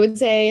 I would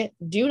say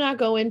do not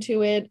go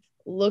into it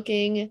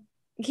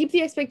keep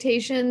the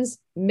expectations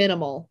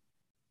minimal.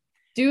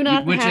 Do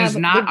not which have is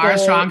not our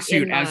strong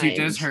suit, as you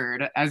just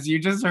heard. As you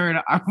just heard,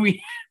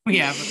 we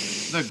have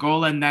the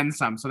goal and then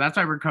some. So that's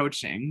why we're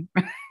coaching.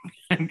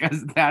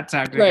 Because that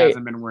tactic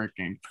hasn't been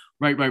working.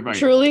 Right.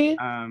 Truly,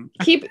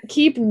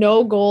 keep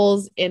no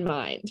goals in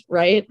mind,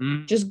 right?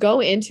 Just go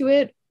into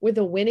it with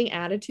a winning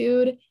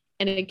attitude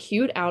and a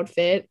cute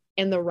outfit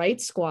and the right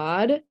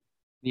squad.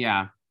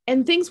 Yeah.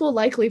 And things will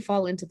likely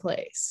fall into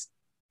place.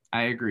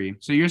 I agree.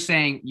 So you're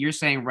saying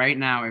right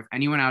now, if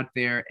anyone out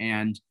there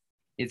and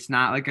it's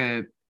not like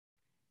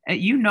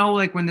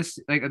like when this,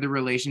 like the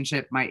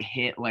relationship might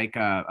hit like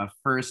a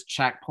first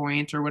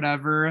checkpoint or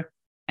whatever.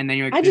 And then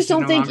you're like, I just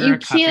don't think you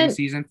can't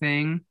season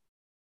thing.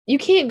 You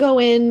can't go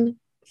in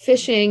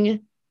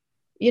fishing,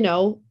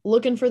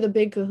 looking for the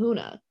big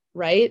kahuna,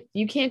 right?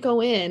 You can't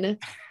go in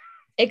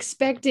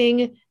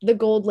expecting the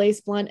gold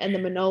lace blunt and the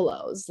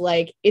Manolos.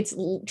 Like it's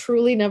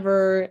truly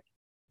never.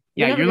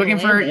 Yeah, you're looking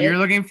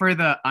for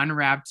the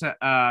unwrapped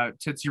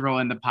Tootsie Roll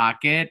in the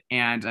pocket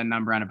and a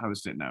number on a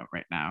Post-it note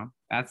right now.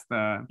 That's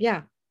the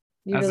that's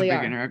really the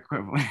beginner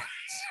equivalent.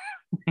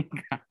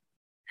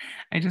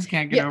 I just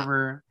can't get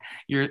over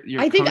your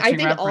I think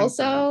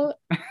also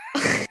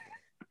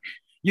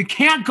you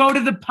can't go to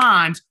the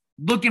pond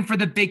looking for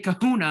the big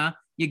kahuna.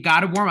 You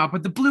got to warm up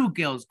with the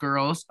bluegills,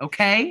 girls.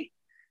 Okay.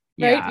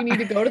 right? You need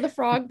to go to the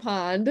frog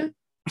pond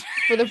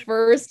for the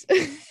first.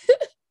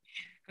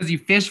 Because you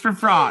fish for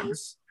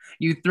frogs.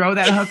 You throw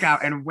that hook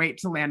out and wait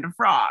to land a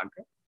frog.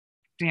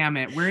 Damn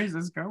it. Where is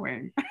this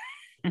going?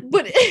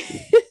 But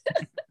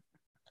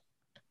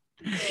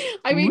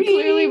I mean,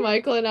 clearly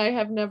Michael and I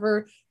have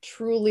never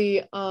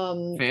truly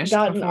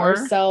gotten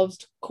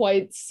ourselves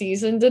quite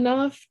seasoned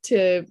enough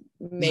to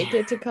make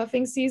it to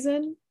cuffing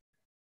season.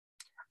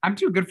 I'm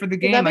too good for the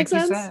game, like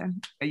you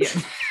said. Yeah.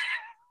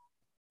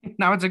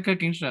 Now it's a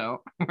cooking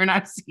show. We're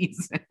not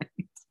seasoned.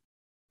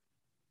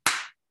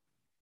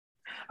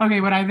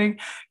 Okay, what I think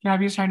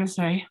Gabby's trying to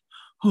say.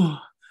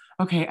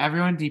 Okay,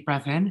 everyone deep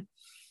breath in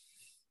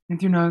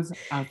through nose,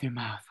 out through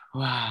mouth.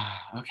 Wow.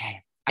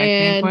 Okay.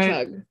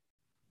 Chug.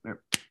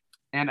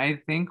 And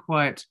I think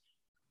what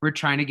we're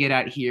trying to get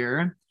at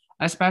here,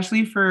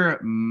 especially for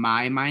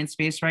my mind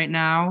space right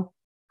now,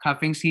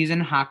 cuffing season,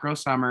 hot girl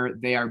summer,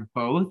 they are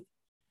both.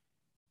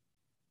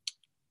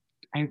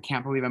 I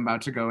can't believe I'm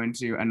about to go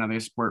into another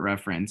sport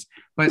reference,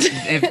 but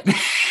if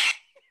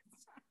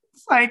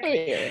it's like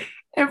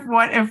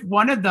if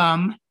one of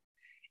them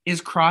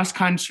is cross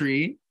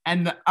country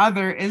and the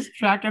other is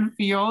track and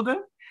field,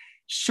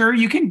 sure,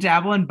 you can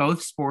dabble in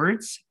both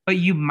sports, but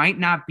you might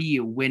not be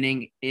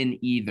winning in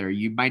either.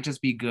 You might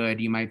just be good.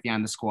 You might be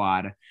on the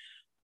squad.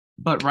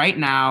 But right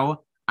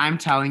now, I'm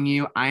telling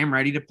you, I am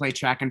ready to play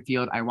track and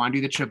field. I want to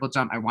do the triple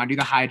jump. I want to do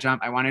the high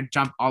jump. I want to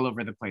jump all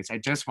over the place. I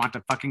just want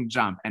to fucking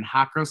jump. And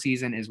hot girl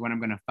season is when I'm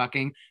going to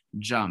fucking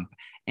jump.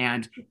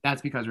 And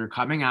that's because we're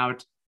coming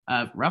out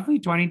of roughly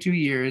 22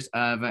 years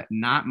of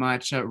not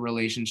much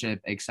relationship,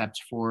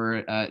 except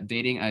for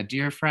dating a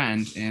dear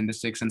friend in the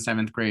 6th and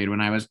 7th grade when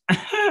I was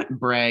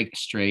brag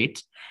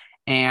straight.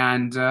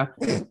 And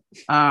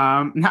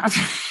not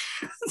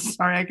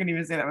sorry, I couldn't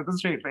even say that with a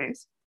straight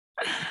face.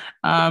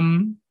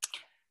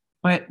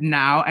 But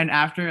now, and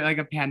after like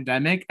a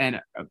pandemic and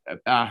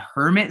a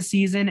hermit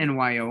season in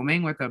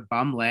Wyoming with a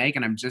bum leg,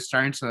 and I'm just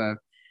starting to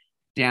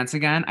dance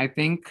again, I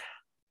think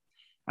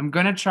I'm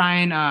going to try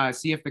and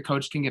see if the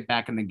coach can get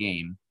back in the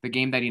game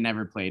that he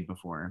never played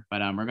before.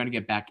 But we're going to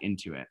get back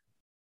into it.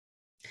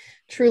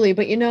 Truly.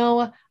 But,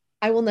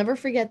 I will never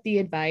forget the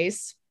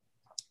advice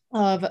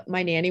of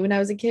my nanny when I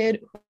was a kid,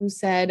 who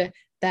said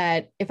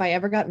that if I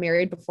ever got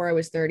married before I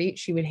was 30,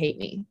 she would hate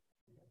me.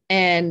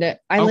 And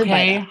I live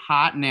by that.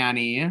 Hot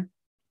nanny.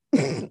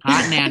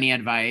 Hot nanny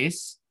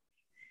advice.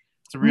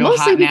 It's a real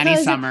mostly hot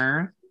nanny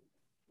summer.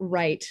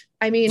 Right.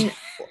 I mean,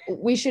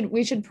 we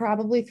should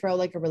probably throw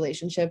like a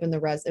relationship in the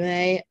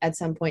resume at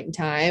some point in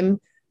time.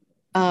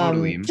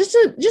 Totally. Just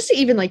to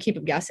even like keep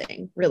them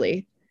guessing,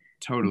 really.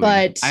 Totally.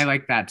 But I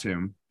like that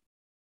too.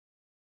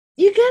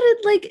 You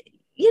gotta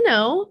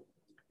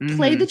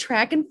play the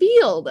track and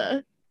field.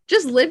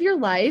 Just live your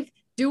life.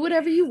 Do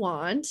whatever you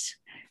want.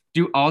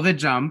 Do all the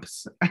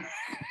jumps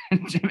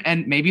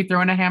and maybe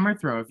throw in a hammer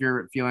throw if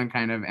you're feeling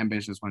kind of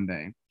ambitious one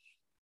day.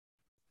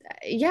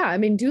 Yeah, I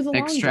mean, do the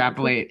long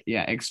extrapolate. Jump.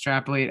 Yeah,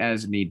 extrapolate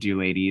as need to,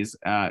 ladies.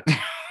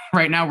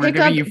 Right now we're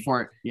giving you the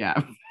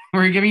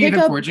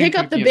fortune. Pick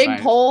up the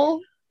big pole.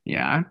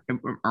 Yeah,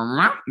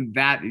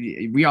 that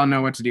we all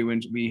know what to do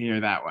when we hear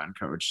that one,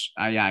 Coach.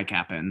 Yeah,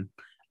 Captain.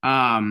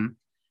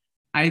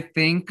 I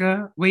think.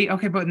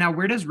 But now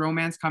where does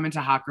romance come into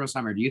hot girl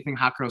summer? Do you think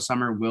hot girl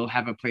summer will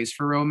have a place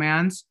for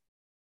romance?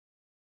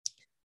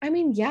 I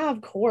mean, yeah,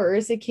 of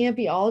course. It can't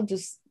be all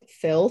just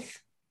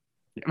filth.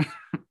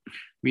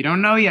 We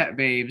don't know yet,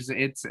 babes.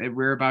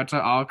 We're about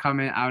to all come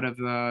out of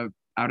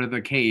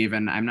the cave,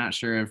 and I'm not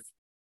sure if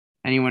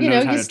anyone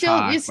knows how to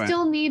talk. You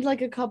still need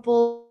like a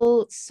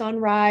couple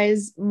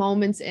sunrise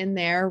moments in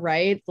there,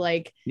 right?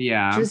 Like,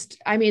 yeah.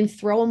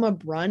 Throw them a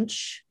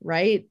brunch,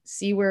 right?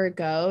 See where it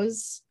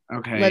goes.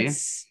 Okay.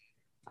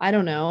 I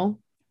don't know.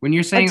 When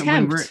you're saying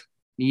when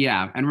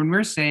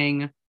we're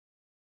saying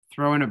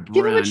throw in a brunch,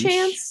 give them a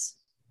chance.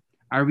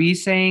 Are we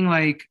saying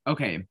like,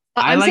 okay?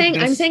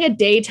 I'm saying a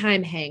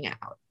daytime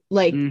hangout.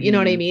 Like, you know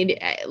what I mean?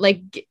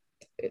 Like,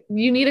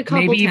 you need a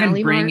couple. Maybe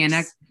even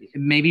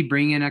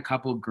bring in a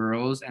couple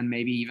girls, and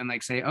maybe even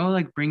like say, oh,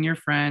 like bring your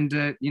friend,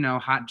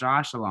 Hot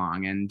Josh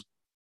along, and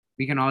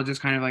we can all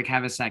just kind of like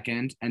have a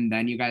second, and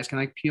then you guys can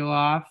like peel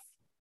off,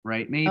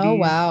 right? Maybe. Oh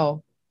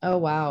wow.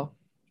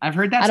 I've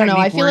heard that. I don't know.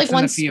 I feel like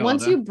once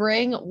you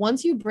bring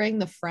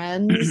the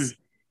friends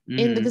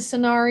into the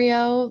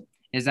scenario,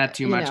 is that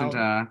too much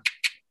into?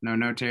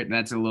 No,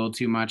 that's a little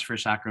too much for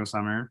Hot Girl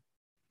Summer.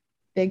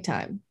 Big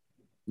time.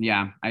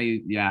 Yeah,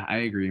 I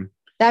agree.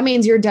 That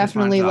means you're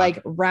definitely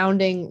like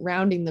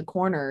rounding the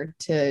corner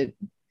to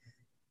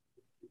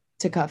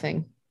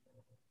cuffing.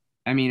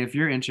 I mean, if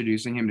you're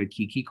introducing him to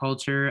Kiki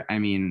culture, I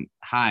mean,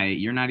 hi,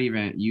 you're not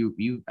even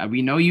you.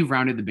 We know you've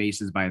rounded the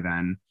bases by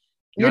then.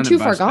 You're too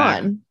far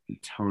gone.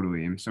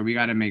 Totally. So we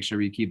got to make sure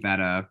we keep that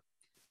up.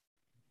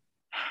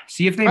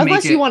 See if they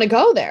unless you want to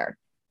go there.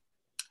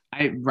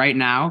 Right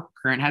now,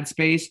 current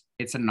headspace,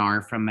 it's a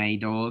nar from my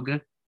dog.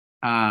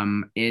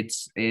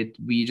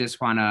 We just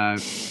want to.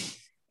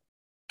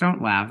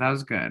 Don't laugh. That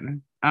was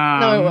good.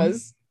 No, it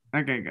was.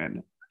 Okay,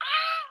 good.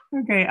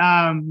 Okay.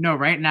 No,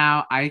 right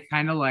now I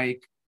kind of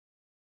like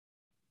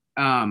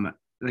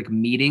like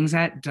meetings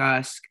at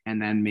dusk,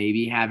 and then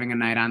maybe having a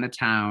night on the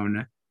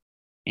town,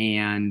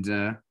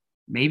 and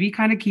maybe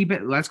kind of keep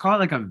it, let's call it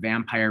like a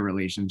vampire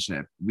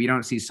relationship. We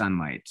don't see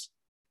sunlight.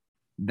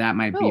 That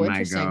might be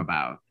my go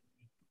about.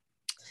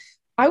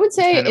 I would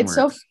say it's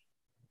works. So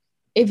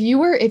if you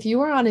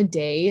were on a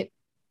date,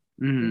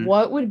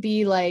 what would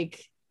be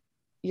like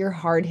your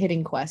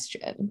hard-hitting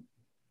question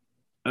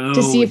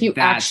to see if you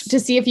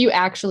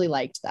actually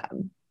liked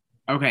them?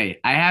 Okay,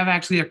 I have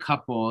actually a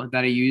couple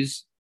that I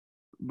use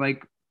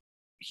like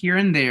here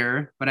and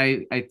there, but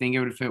I think it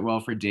would fit well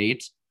for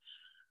dates.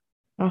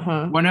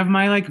 One of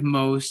my like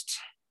most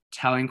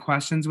telling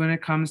questions when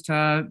it comes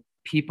to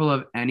people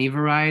of any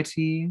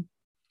variety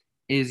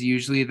is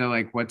usually the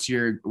like, what's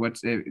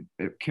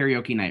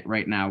karaoke night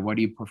right now? What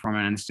do you perform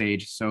on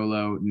stage?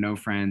 Solo, no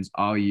friends,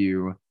 all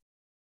you.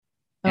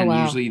 And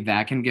usually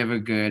that can give a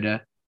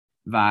good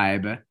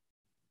vibe.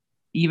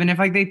 Even if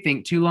like they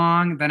think too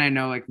long, then I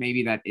know like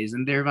maybe that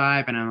isn't their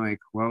vibe. And I'm like,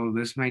 well,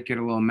 this might get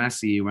a little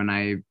messy when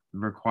I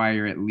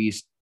require at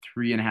least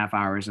 3.5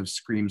 hours of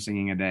scream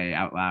singing a day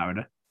out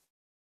loud.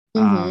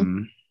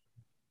 And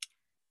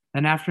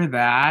after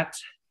that,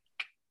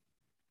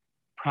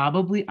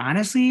 probably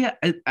honestly,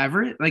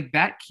 ever like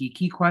that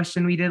Kiki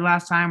question we did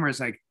last time, where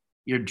it's like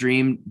your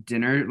dream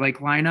dinner like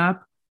lineup.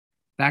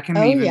 That can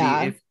be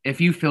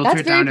if you filter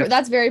it down.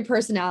 That's very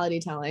personality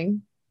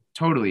telling.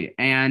 Totally,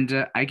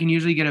 and I can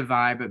usually get a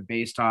vibe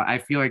based on. I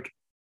feel like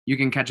you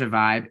can catch a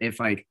vibe if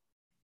like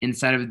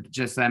instead of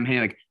just them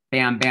hitting like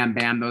bam, bam,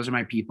 bam, those are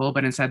my people,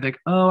 but instead like,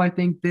 oh, I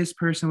think this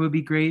person would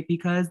be great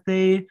because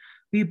we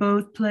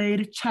both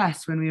played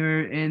chess when we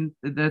were in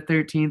the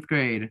 13th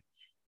grade.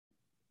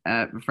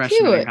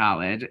 Freshman in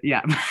college.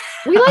 Yeah.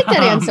 We like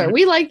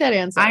that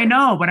answer. I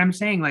know, but I'm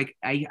saying like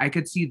I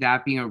could see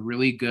that being a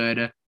really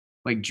good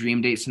like dream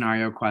date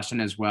scenario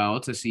question as well,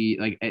 to see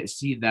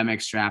them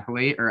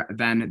extrapolate, or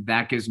then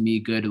that gives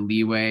me good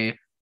leeway to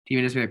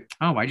even just be like,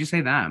 oh, why'd you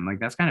say them? Like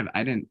that's kind of,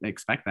 I didn't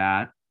expect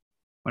that.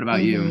 What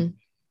about you?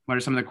 What are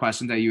some of the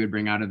questions that you would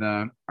bring out of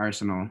the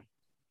arsenal?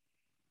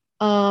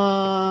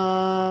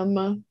 I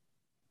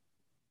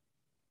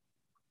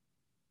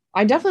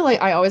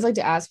always like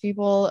to ask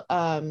people,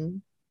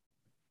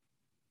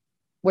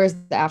 where's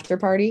the after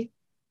party?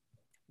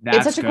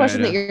 It's such a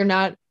question that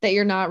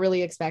you're not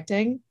really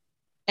expecting.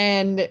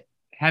 And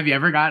have you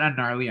ever gotten a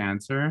gnarly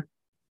answer?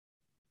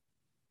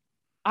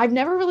 I've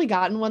never really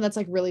gotten one that's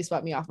like really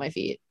swept me off my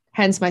feet,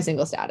 hence my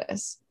single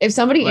status. If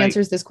somebody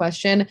answers this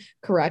question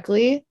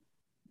correctly,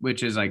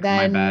 which is like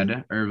my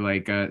bed, or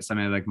like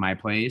something like my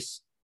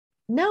place.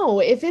 No,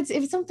 if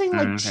it's something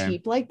like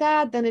cheap like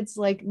that, then it's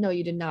like, no,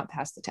 you did not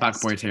pass the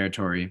test. Fuckboy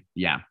territory.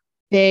 Yeah.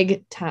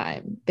 Big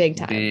time. Big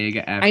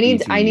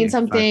FBT, I need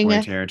something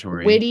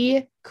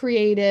witty,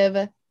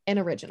 creative, and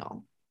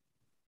original.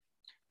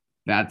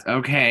 That's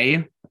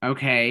okay.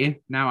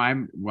 Okay.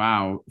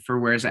 Now for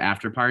where's the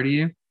after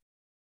party?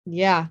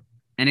 Yeah.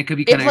 And it could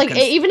be kind of like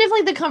even if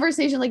like the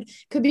conversation like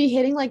could be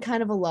hitting like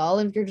kind of a lull,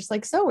 and if you're just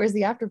like, so where's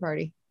the after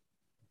party?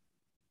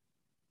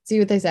 See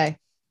what they say.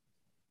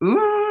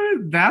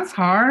 Ooh, that's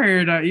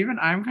hard. Even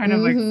I'm kind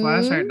of like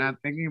flush right now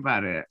thinking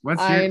about it. Do you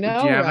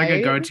have like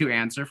a go-to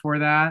answer for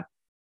that?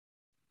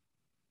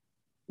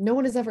 No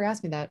one has ever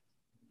asked me that.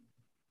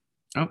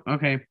 Oh,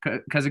 okay.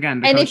 Because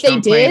again, if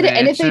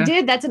they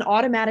did, that's an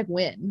automatic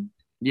win.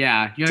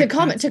 Yeah. To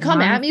come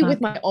at me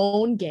with my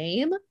own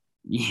game.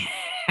 Yeah.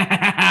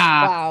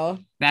 Wow.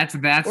 That's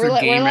we're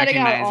game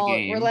recognized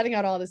game. We're letting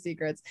out all the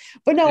secrets.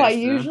 But no, I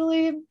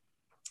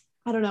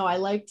don't know. I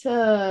like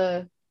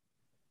to.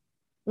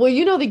 Well,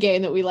 you know the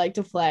game that we like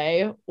to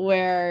play,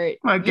 where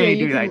what game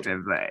do you like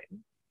to play?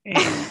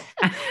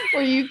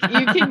 Where you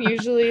can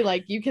usually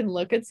like you can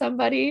look at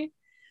somebody.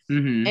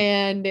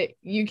 And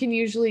you can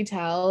usually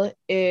tell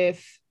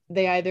if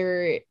they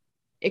either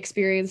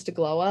experienced a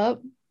glow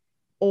up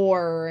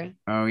or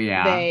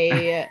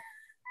they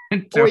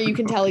or you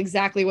can tell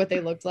exactly what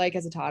they looked like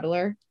as a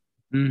toddler.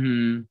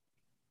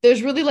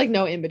 There's really like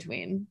no in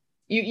between.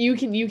 You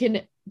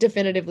can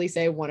definitively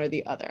say one or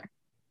the other.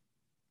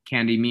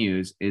 Candy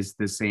Muse is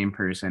the same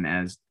person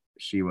as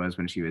she was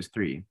when she was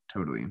 3.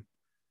 Totally.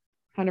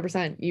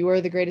 100%. You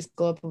are the greatest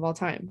glow up of all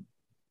time.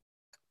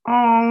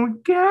 Oh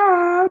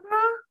God.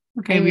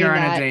 Okay, we are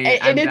on a date.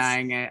 I'm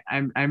dying it.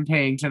 I'm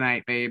paying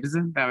tonight, babes.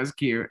 That was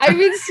cute. I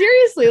mean,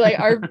 seriously, like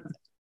our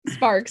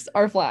sparks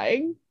are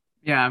flying.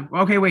 Yeah.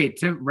 Okay, wait.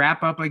 To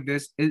wrap up like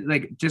this,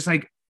 like just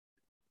like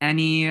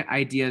any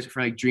ideas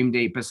for like dream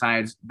date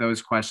besides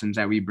those questions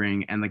that we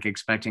bring and like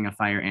expecting a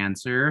fire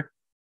answer?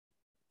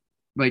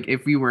 Like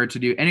if we were to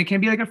do, and it can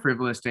be like a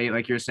frivolous date,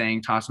 like you're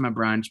saying, toss them a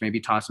brunch, maybe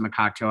toss them a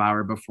cocktail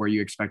hour before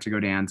you expect to go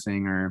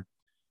dancing, or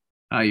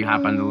you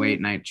hop on the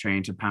late night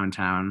train to Pound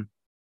Town.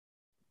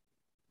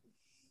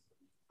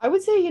 I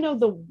would say,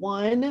 the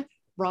one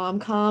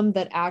rom-com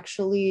that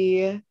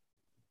actually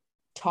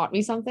taught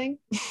me something.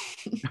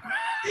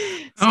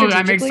 Oh,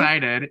 I'm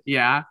excited.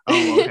 Yeah.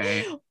 Oh,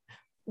 okay.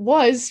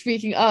 Was,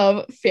 speaking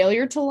of,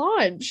 Failure to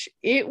Launch.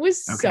 It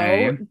was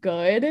so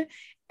good.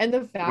 And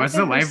the fact what's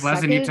the life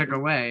lesson you took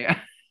away?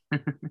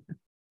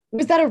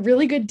 was that a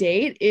really good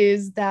date?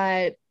 Is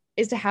to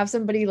have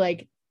somebody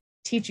like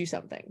teach you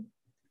something.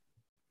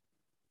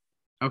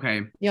 Okay.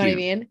 You know what I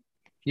mean?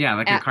 Yeah,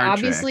 like a card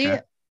obviously,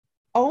 trick.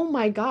 Oh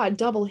my God,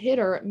 double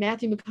hitter.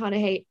 Matthew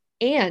McConaughey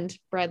and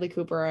Bradley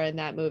Cooper are in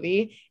that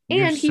movie.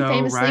 You're and he so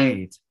famously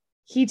right.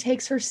 he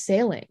takes her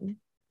sailing.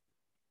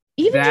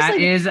 Even that just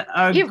like is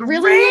a great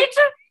really,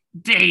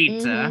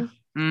 date.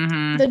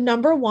 The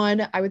number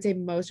one, I would say,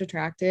 most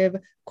attractive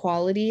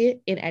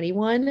quality in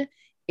anyone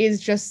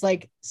is just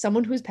like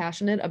someone who's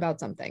passionate about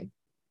something.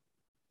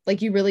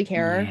 Like you really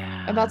care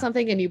about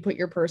something and you put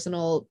your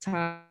personal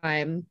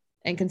time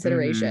and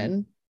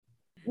consideration.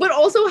 But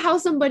also how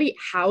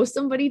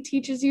somebody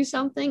teaches you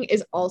something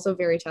is also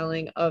very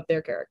telling of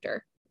their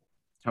character.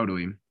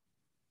 Totally.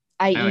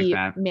 i.e.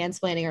 like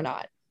mansplaining or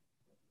not.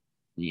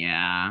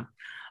 Yeah.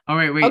 All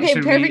right, wait. Okay,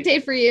 perfect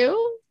date for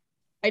you.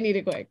 I need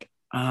it quick.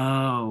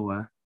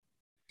 Oh.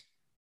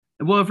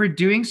 Well, if we're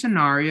doing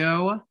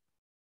scenario,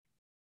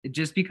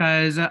 just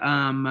because I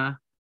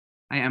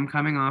am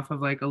coming off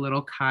of like a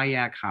little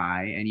kayak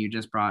high, and you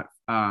just brought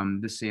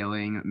the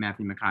sailing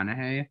Matthew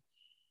McConaughey.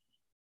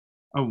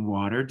 A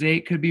water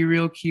date could be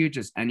real cute.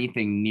 Just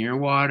anything near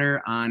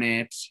water on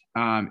it.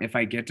 If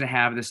I get to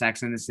have the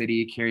Sex and the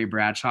City Carrie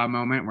Bradshaw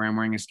moment where I'm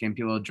wearing a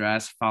skimpy little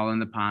dress, fall in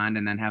the pond,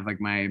 and then have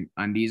like my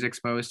undies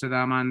exposed to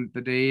them on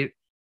the date,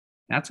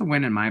 that's a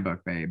win in my book,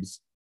 babes.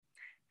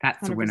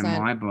 That's 100%. A win in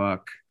my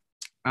book.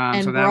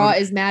 And so bra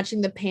is matching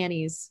the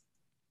panties.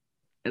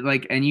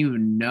 Like, and you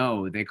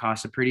know they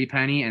cost a pretty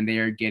penny, and they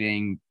are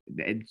getting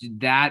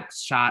that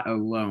shot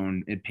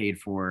alone. It paid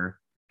for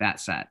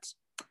that set.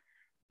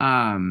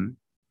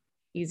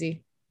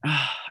 Easy.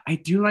 I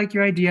do like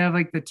your idea of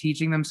like the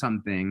teaching them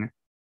something.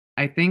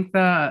 I think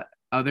the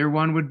other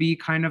one would be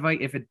kind of like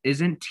if it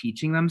isn't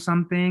teaching them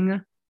something,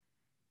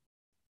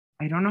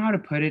 I don't know how to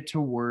put it to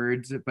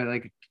words, but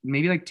like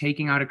maybe like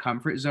taking out a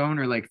comfort zone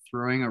or like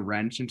throwing a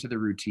wrench into the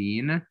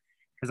routine.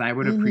 Because I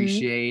would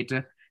appreciate,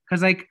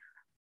 because like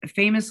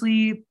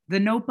famously, The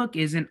Notebook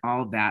isn't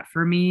all that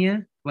for me.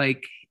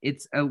 Like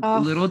it's a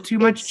little too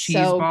much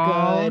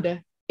cheeseball.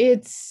 Good.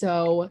 It's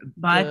so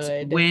but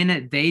good.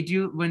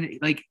 when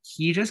like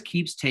he just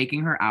keeps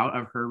taking her out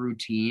of her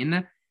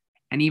routine,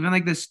 and even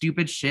like the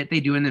stupid shit they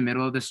do in the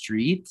middle of the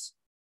streets,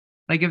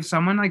 like if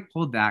someone like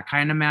pulled that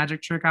kind of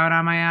magic trick out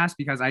on my ass,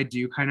 because I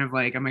do kind of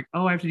like, I'm like,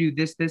 oh, I have to do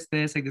this, like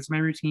this is my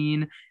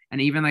routine.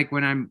 And even like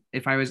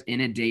if I was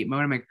in a date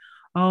mode, I'm like,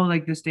 oh,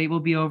 like this date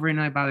will be over in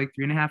about like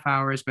 3.5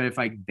 hours. But if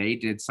like they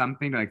did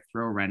something to like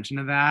throw a wrench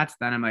into that,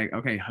 then I'm like,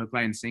 okay, hook,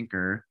 line,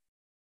 sinker.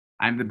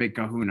 I'm the big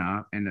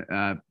kahuna, and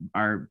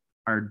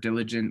our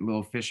diligent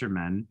little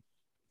fishermen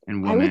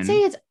and women. I would say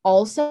it's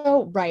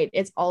also right.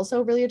 It's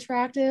also really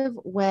attractive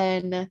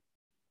when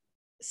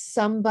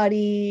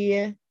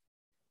somebody,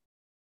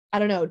 I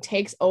don't know,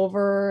 takes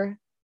over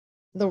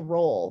the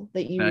role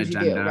that you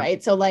usually do,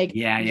 right? So like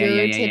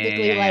you're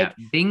typically like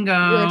bingo,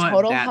 you're a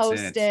total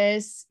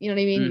hostess. You know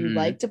what I mean? You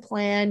like to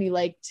plan, you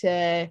like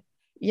to,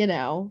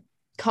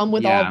 come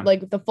with all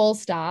like the full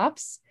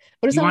stops.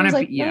 But if someone's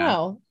like,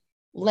 no,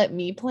 let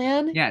me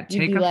plan. Yeah,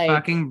 take a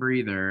fucking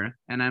breather.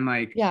 And I'm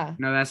like, no,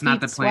 that's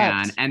not the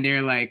plan. Swept. And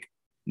they're like,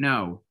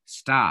 no,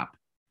 stop.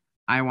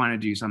 I want to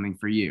do something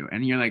for you.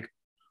 And you're like,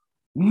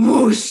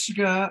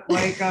 whooshka,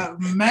 like,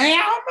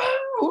 ma'am,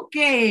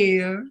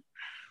 okay,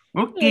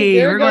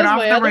 we're going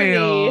off the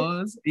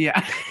rails.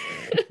 Yeah.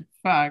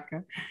 Fuck.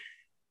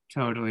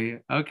 Totally.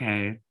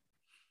 Okay.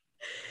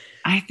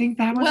 I think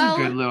that was a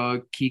good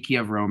little kiki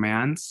of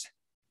romance.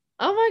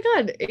 Oh my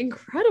God.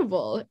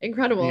 Incredible.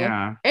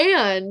 Yeah.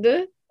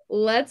 And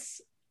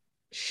let's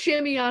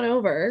shimmy on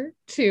over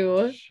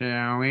to...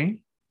 Shall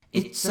we?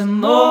 It's a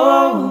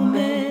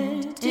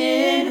moment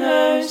in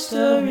her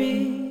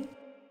story.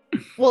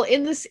 Well,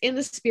 in the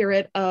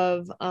spirit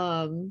of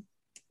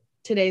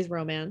today's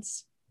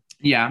romance.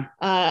 Yeah.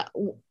 I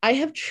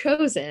have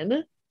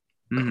chosen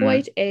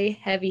quite a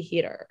heavy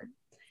hitter.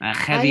 A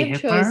heavy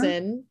hitter?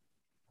 Chosen,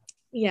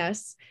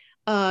 yes,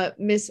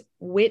 Miss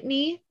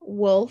Whitney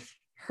Wolfe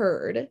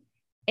Herd,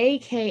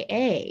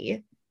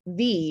 aka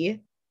the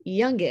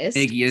youngest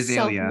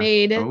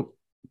self-made.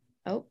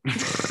 Oh.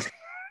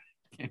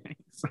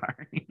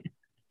 Sorry.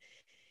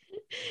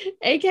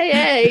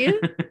 AKA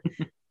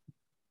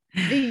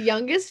the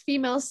youngest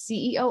female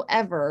CEO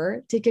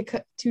ever to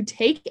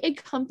take a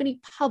company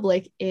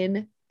public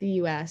in the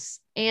US,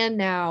 and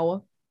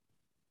now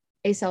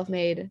a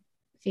self-made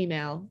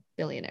female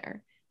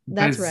billionaire.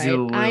 That's right.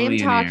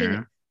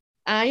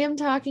 I am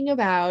talking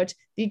about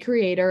the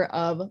creator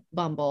of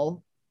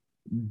Bumble.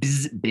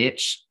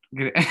 Bitch.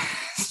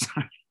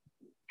 Sorry.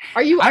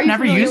 Are you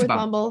never used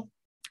Bumble?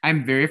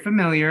 I'm very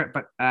familiar,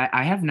 but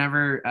I have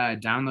never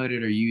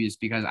downloaded or used,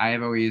 because I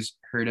have always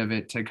heard of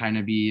it to kind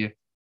of be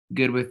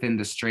good within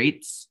the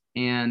straights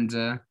and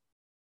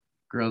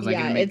girls like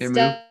to make their move.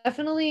 It's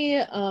definitely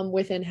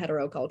within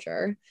hetero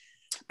culture.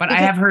 But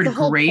because I have heard the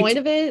whole great point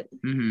of it.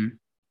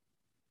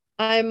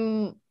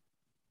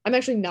 I'm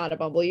actually not a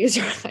Bumble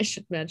user, I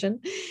should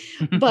mention,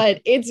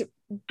 but it's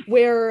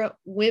where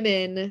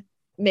women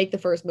make the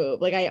first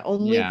move. Like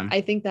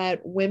I think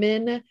that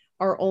women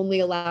are only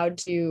allowed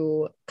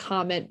to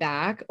comment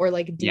back or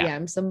like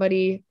DM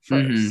somebody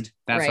first.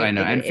 That's right? what I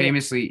know. And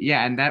famously,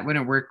 and that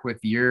wouldn't work with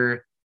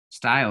your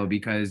style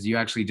because you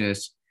actually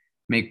just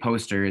make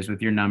posters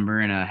with your number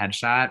and a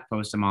headshot,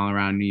 post them all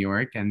around New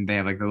York, and they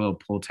have like the little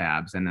pull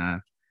tabs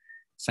and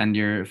send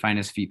your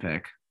finest feet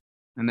pic.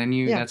 And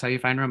then that's how you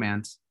find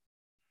romance.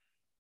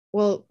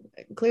 Well,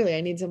 clearly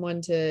I need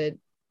someone to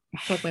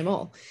fuck my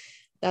mole.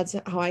 That's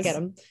how I get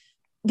them.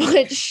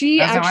 But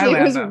she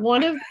actually was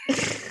one of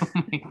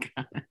oh my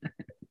God.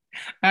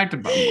 Back to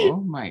Bumble.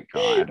 Oh my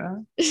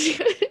God.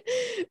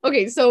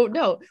 Okay, so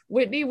no,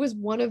 Whitney was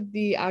one of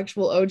the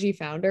actual OG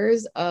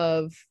founders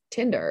of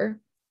Tinder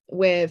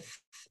with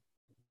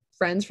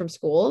friends from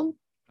school.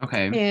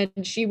 Okay.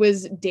 And she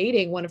was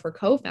dating one of her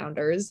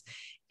co-founders,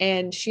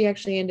 and she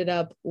actually ended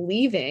up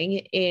leaving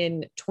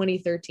in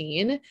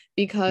 2013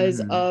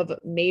 because of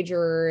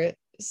major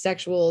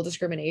sexual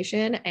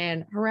discrimination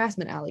and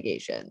harassment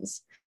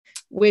allegations,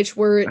 which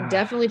were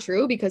definitely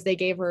true because they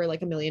gave her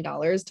like $1 million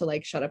to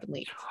like shut up and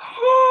leave.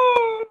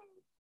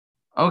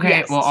 Okay.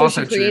 Yes. Well, so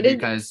also true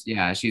because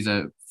she's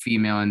a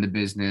female in the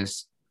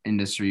business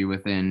industry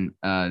within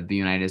the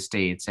United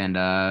States. And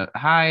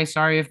hi,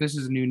 sorry if this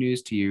is new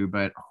news to you,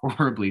 but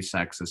horribly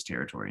sexist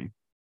territory.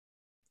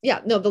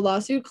 Yeah, no, the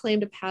lawsuit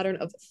claimed a pattern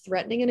of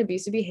threatening and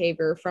abusive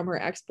behavior from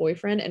her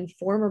ex-boyfriend and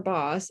former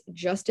boss,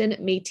 Justin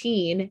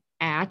Mateen,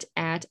 at.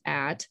 That's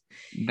and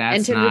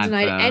Tinder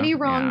denied any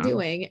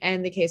wrongdoing,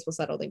 and the case was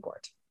settled in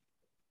court.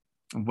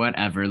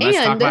 Whatever. Let's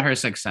talk about her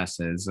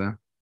successes.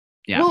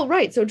 Well,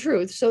 right. So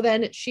true. So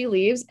then she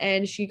leaves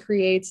and she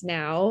creates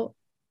now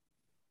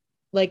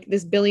like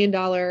this $1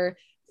 billion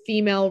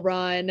female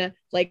run,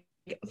 like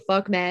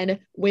fuck men,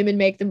 women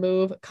make the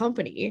move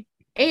company.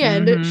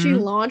 And she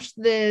launched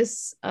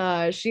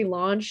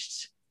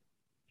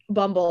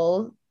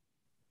Bumble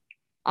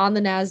on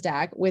the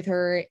NASDAQ with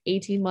her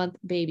 18-month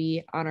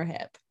baby on her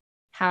hip.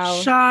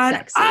 How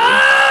sexy.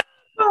 Up!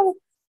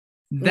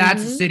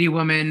 That's City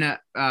Woman.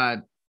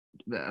 That's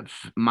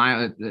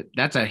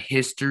a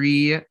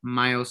history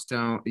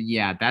milestone.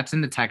 Yeah, that's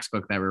in the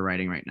textbook that we're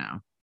writing right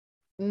now.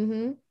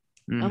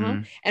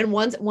 And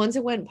once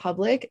it went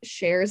public,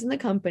 shares in the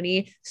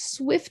company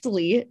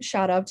swiftly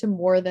shot up to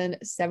more than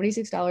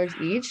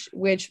 $76 each,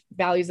 which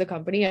values the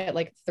company at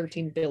like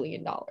 $13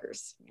 billion.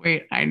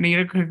 Wait, I need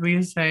to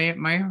quickly say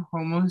my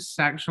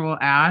homosexual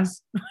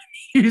ass.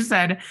 You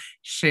said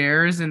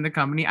shares in the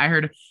company. I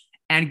heard,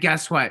 and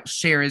guess what?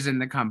 Shares in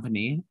the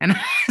company. And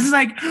I was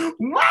like,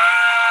 wow!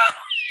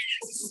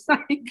 It's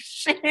like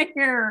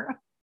share.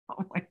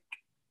 Oh my God.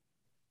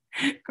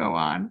 Go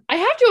on. I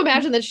have to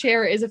imagine that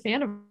Cher is a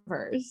fan of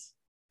hers.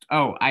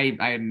 Oh,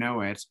 I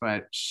know it,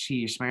 but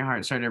sheesh, my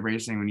heart started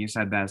racing when you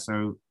said that.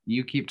 So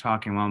you keep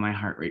talking while my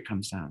heart rate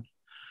comes down.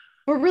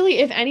 But really,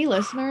 if any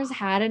listeners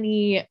had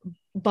any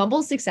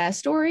Bumble success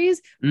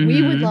stories,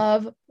 we would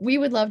love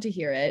to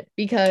hear it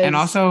because and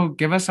also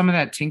give us some of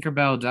that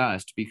Tinkerbell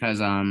dust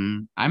because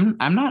I'm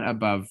not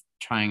above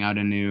trying out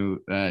a new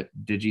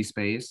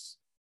DigiSpace.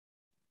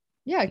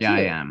 Yeah, cute.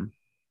 I am.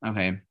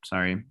 Okay,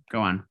 sorry.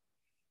 Go on.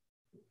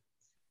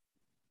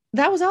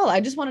 That was all.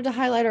 I just wanted to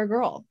highlight our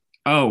girl.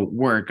 Oh,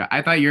 work.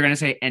 I thought you were going to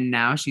say, and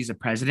now she's a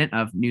president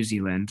of New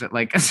Zealand,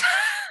 like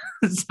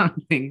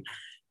something.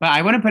 But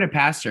I wouldn't put it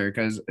past her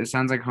because it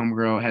sounds like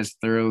Homegirl has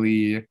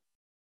thoroughly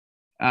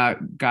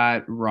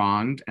got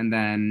wronged and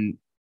then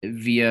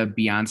via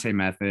Beyonce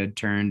method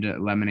turned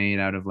lemonade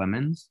out of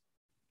lemons.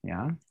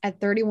 Yeah. At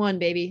 31,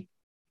 baby.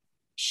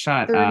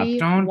 Shut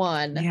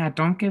 31.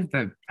 Don't give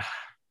the...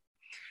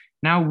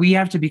 Now we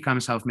have to become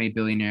self-made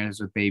billionaires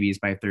with babies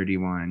by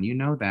 31. You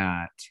know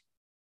that.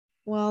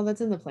 Well,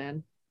 that's in the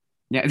plan.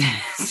 Yeah,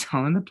 it's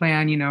all in the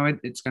plan. You know,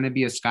 it's going to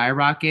be a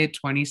skyrocket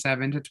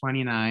 27 to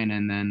 29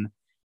 and then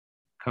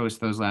coast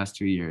those last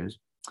 2 years.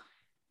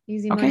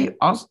 Easy money. Okay,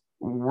 also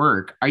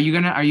work. Are you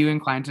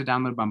inclined to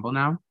download Bumble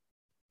now?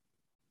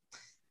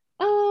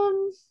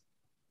 No.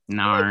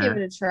 Give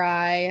it a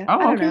try. Oh, I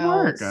don't okay, know.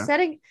 work.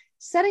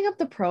 Setting up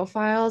the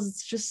profiles,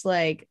 it's just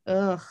like,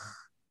 ugh.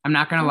 I'm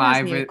not gonna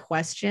lie with a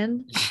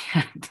question.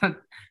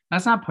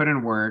 That's not put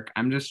in work.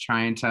 I'm just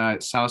trying to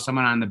sell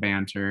someone on the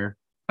banter.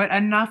 But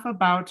enough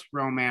about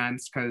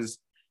romance, because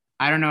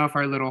I don't know if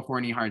our little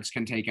horny hearts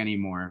can take any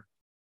more.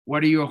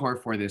 What are you a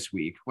whore for this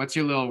week? What's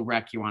your little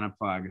rec you want to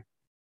plug?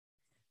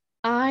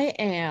 I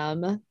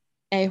am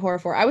a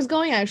whore for. I was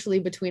going actually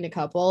between a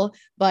couple,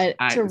 but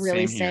to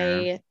really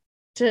stay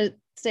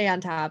on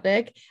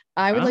topic,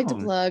 I would like to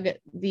plug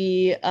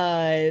the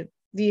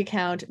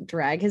account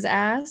Drag His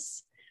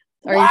Ass.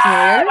 Are you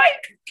familiar? Oh my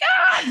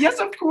God. Yes,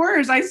 of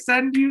course. I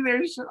send you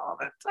their shit all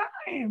the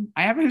time.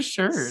 I have his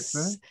shirt.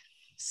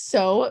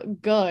 So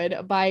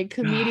good by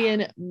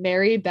comedian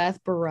Mary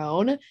Beth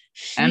Barone.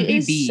 She MBB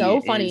is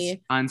so funny. Is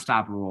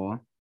unstoppable.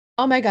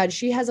 Oh my God.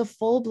 She has a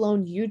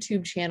full-blown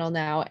YouTube channel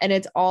now, and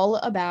it's all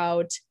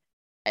about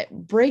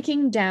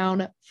breaking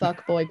down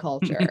fuckboy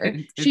culture.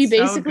 She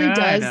basically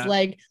does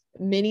like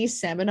mini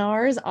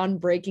seminars on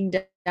breaking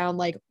down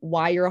like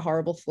why you're a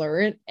horrible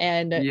flirt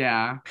and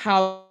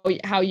how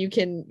you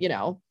can, you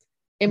know,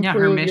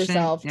 improve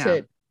yourself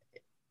to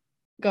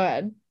go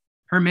ahead.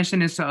 Her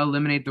mission is to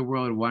eliminate the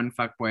world one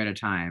fuckboy at a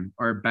time,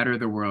 or better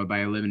the world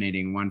by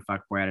eliminating one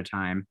fuckboy at a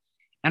time.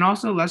 And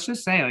also, let's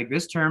just say, like,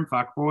 this term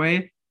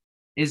fuckboy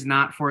is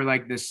not for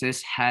like the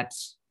cis het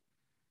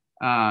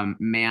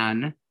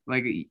man.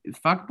 Like,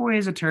 fuckboy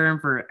is a term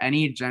for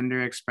any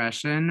gender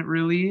expression,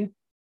 really.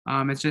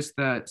 It's just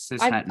the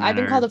cis het men. I've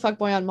been called a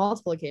fuckboy on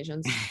multiple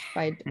occasions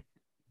by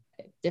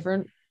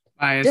different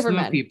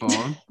men. People.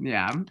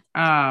 Yeah.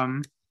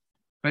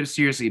 But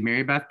seriously,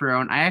 Mary Beth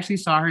Barone, I actually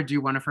saw her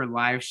do one of her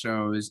live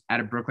shows at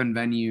a Brooklyn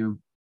venue,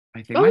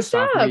 I think my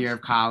sophomore year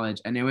of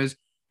college, and it was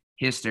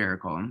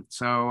hysterical.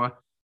 So,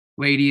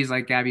 ladies,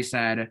 like Gabby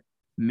said,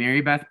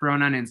 Mary Beth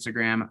Barone on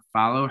Instagram,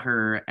 follow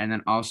her, and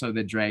then also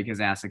the Drag His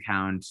Ass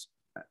account.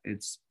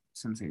 It's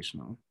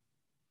sensational.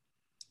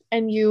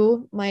 And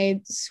you,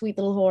 my sweet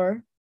little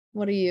whore,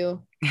 what are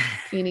you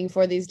fiending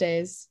for these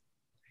days?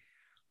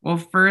 Well,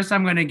 first,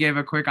 I'm going to give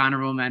a quick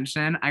honorable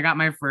mention. I got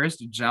my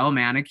first gel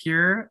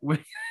manicure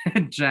with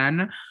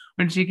Jen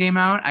when she came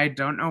out. I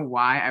don't know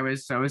why I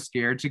was so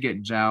scared to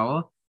get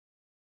gel.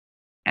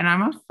 And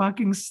I'm a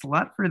fucking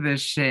slut for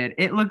this shit.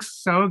 It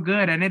looks so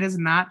good, and it is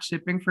not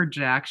chipping for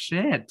jack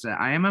shit.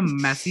 I am a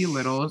messy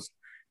little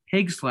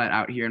pig slut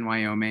out here in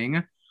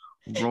Wyoming,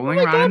 rolling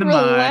around in the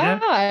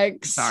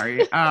mud. Sorry.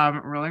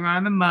 Rolling around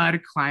in the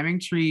mud, climbing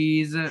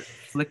trees,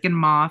 flicking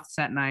moths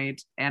at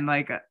night, and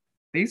like...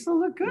 They still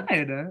look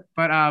good,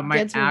 but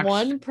my gets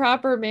one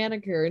proper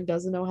manicure and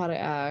doesn't know how to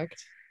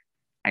act.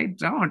 I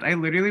don't. I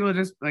literally will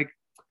just like,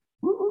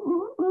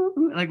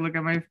 like look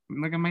at my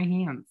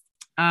hands.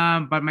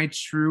 But my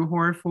true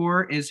whore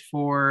for is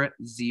for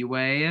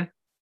Z-Way.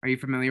 Are you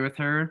familiar with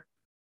her?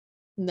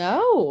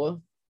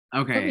 No.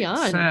 Okay. Put me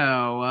on.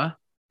 So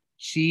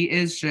she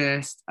is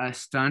just a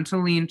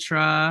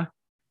stuntalintra,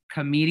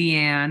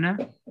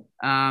 comedian,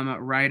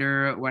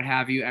 writer, what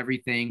have you,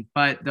 everything.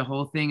 But the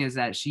whole thing is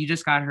that she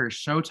just got her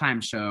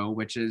Showtime show,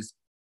 which is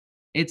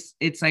it's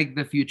like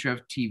the future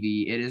of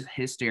TV. It is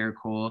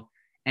hysterical.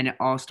 And it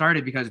all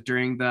started because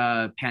during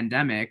the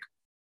pandemic,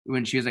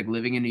 when she was like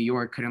living in New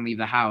York, couldn't leave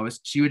the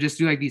house, she would just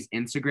do like these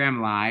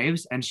Instagram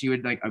lives, and she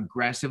would like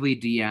aggressively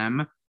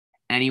DM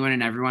anyone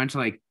and everyone to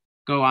like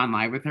go on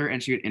live with her,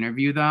 and she would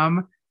interview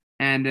them.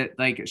 And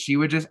like she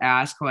would just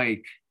ask,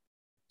 like,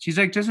 she's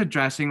like just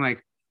addressing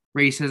like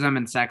racism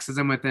and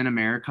sexism within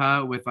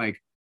America with like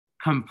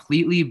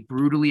completely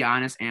brutally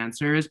honest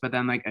answers, but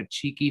then like a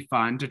cheeky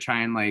fun to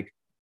try and like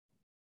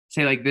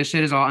say like this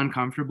shit is all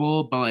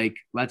uncomfortable, but like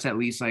let's at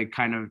least like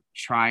kind of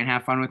try and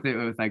have fun with it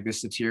with like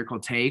this satirical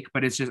take.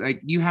 But it's just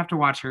like you have to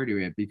watch her do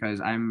it because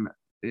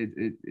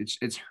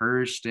it's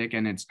her shtick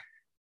and it's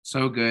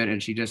so good.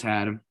 And she just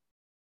had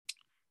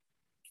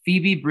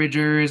Phoebe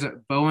Bridgers,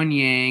 Bowen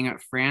Yang,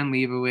 Fran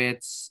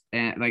Lebowitz,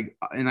 and like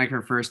in like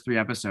her first 3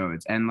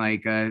 episodes, and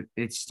like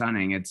it's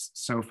stunning. It's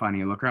so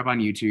funny. Look her up on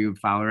YouTube,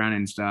 follow her on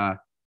Insta,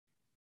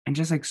 and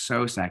just like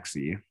so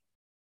sexy.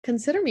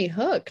 Consider me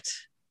hooked.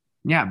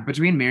 Yeah,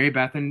 between Mary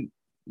Beth and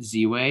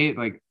Z-Way,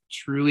 like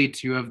truly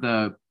 2 of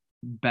the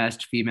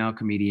best female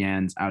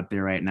comedians out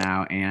there right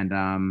now,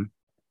 and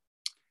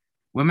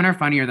women are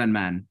funnier than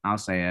men. I'll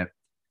say it.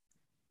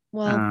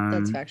 Well,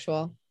 that's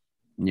factual.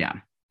 Yeah.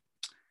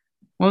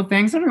 Well,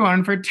 thanks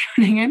everyone for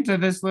tuning into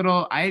this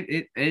little,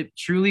 it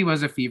truly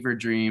was a fever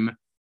dream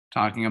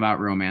talking about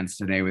romance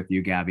today with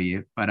you,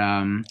 Gabby. But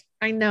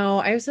I know,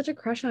 I have such a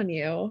crush on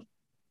you.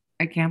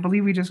 I can't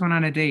believe we just went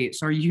on a date.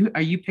 So are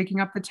you picking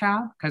up the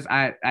tab? Because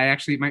I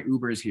actually, my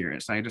Uber's here,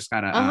 so I just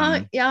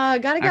gotta yeah,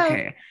 gotta go.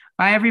 Okay.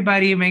 Bye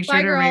everybody. Make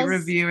sure to rate,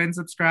 review, and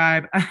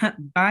subscribe.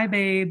 Bye,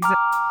 babes.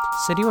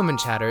 City Woman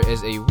Chatter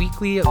is a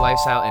weekly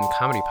lifestyle and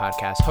comedy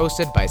podcast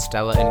hosted by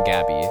Stella and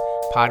Gabby.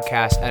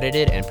 Podcast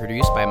edited and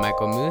produced by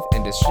Michael Muth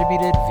and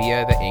distributed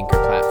via the Anchor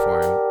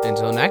platform.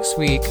 Until next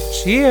week,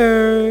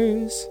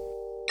 cheers!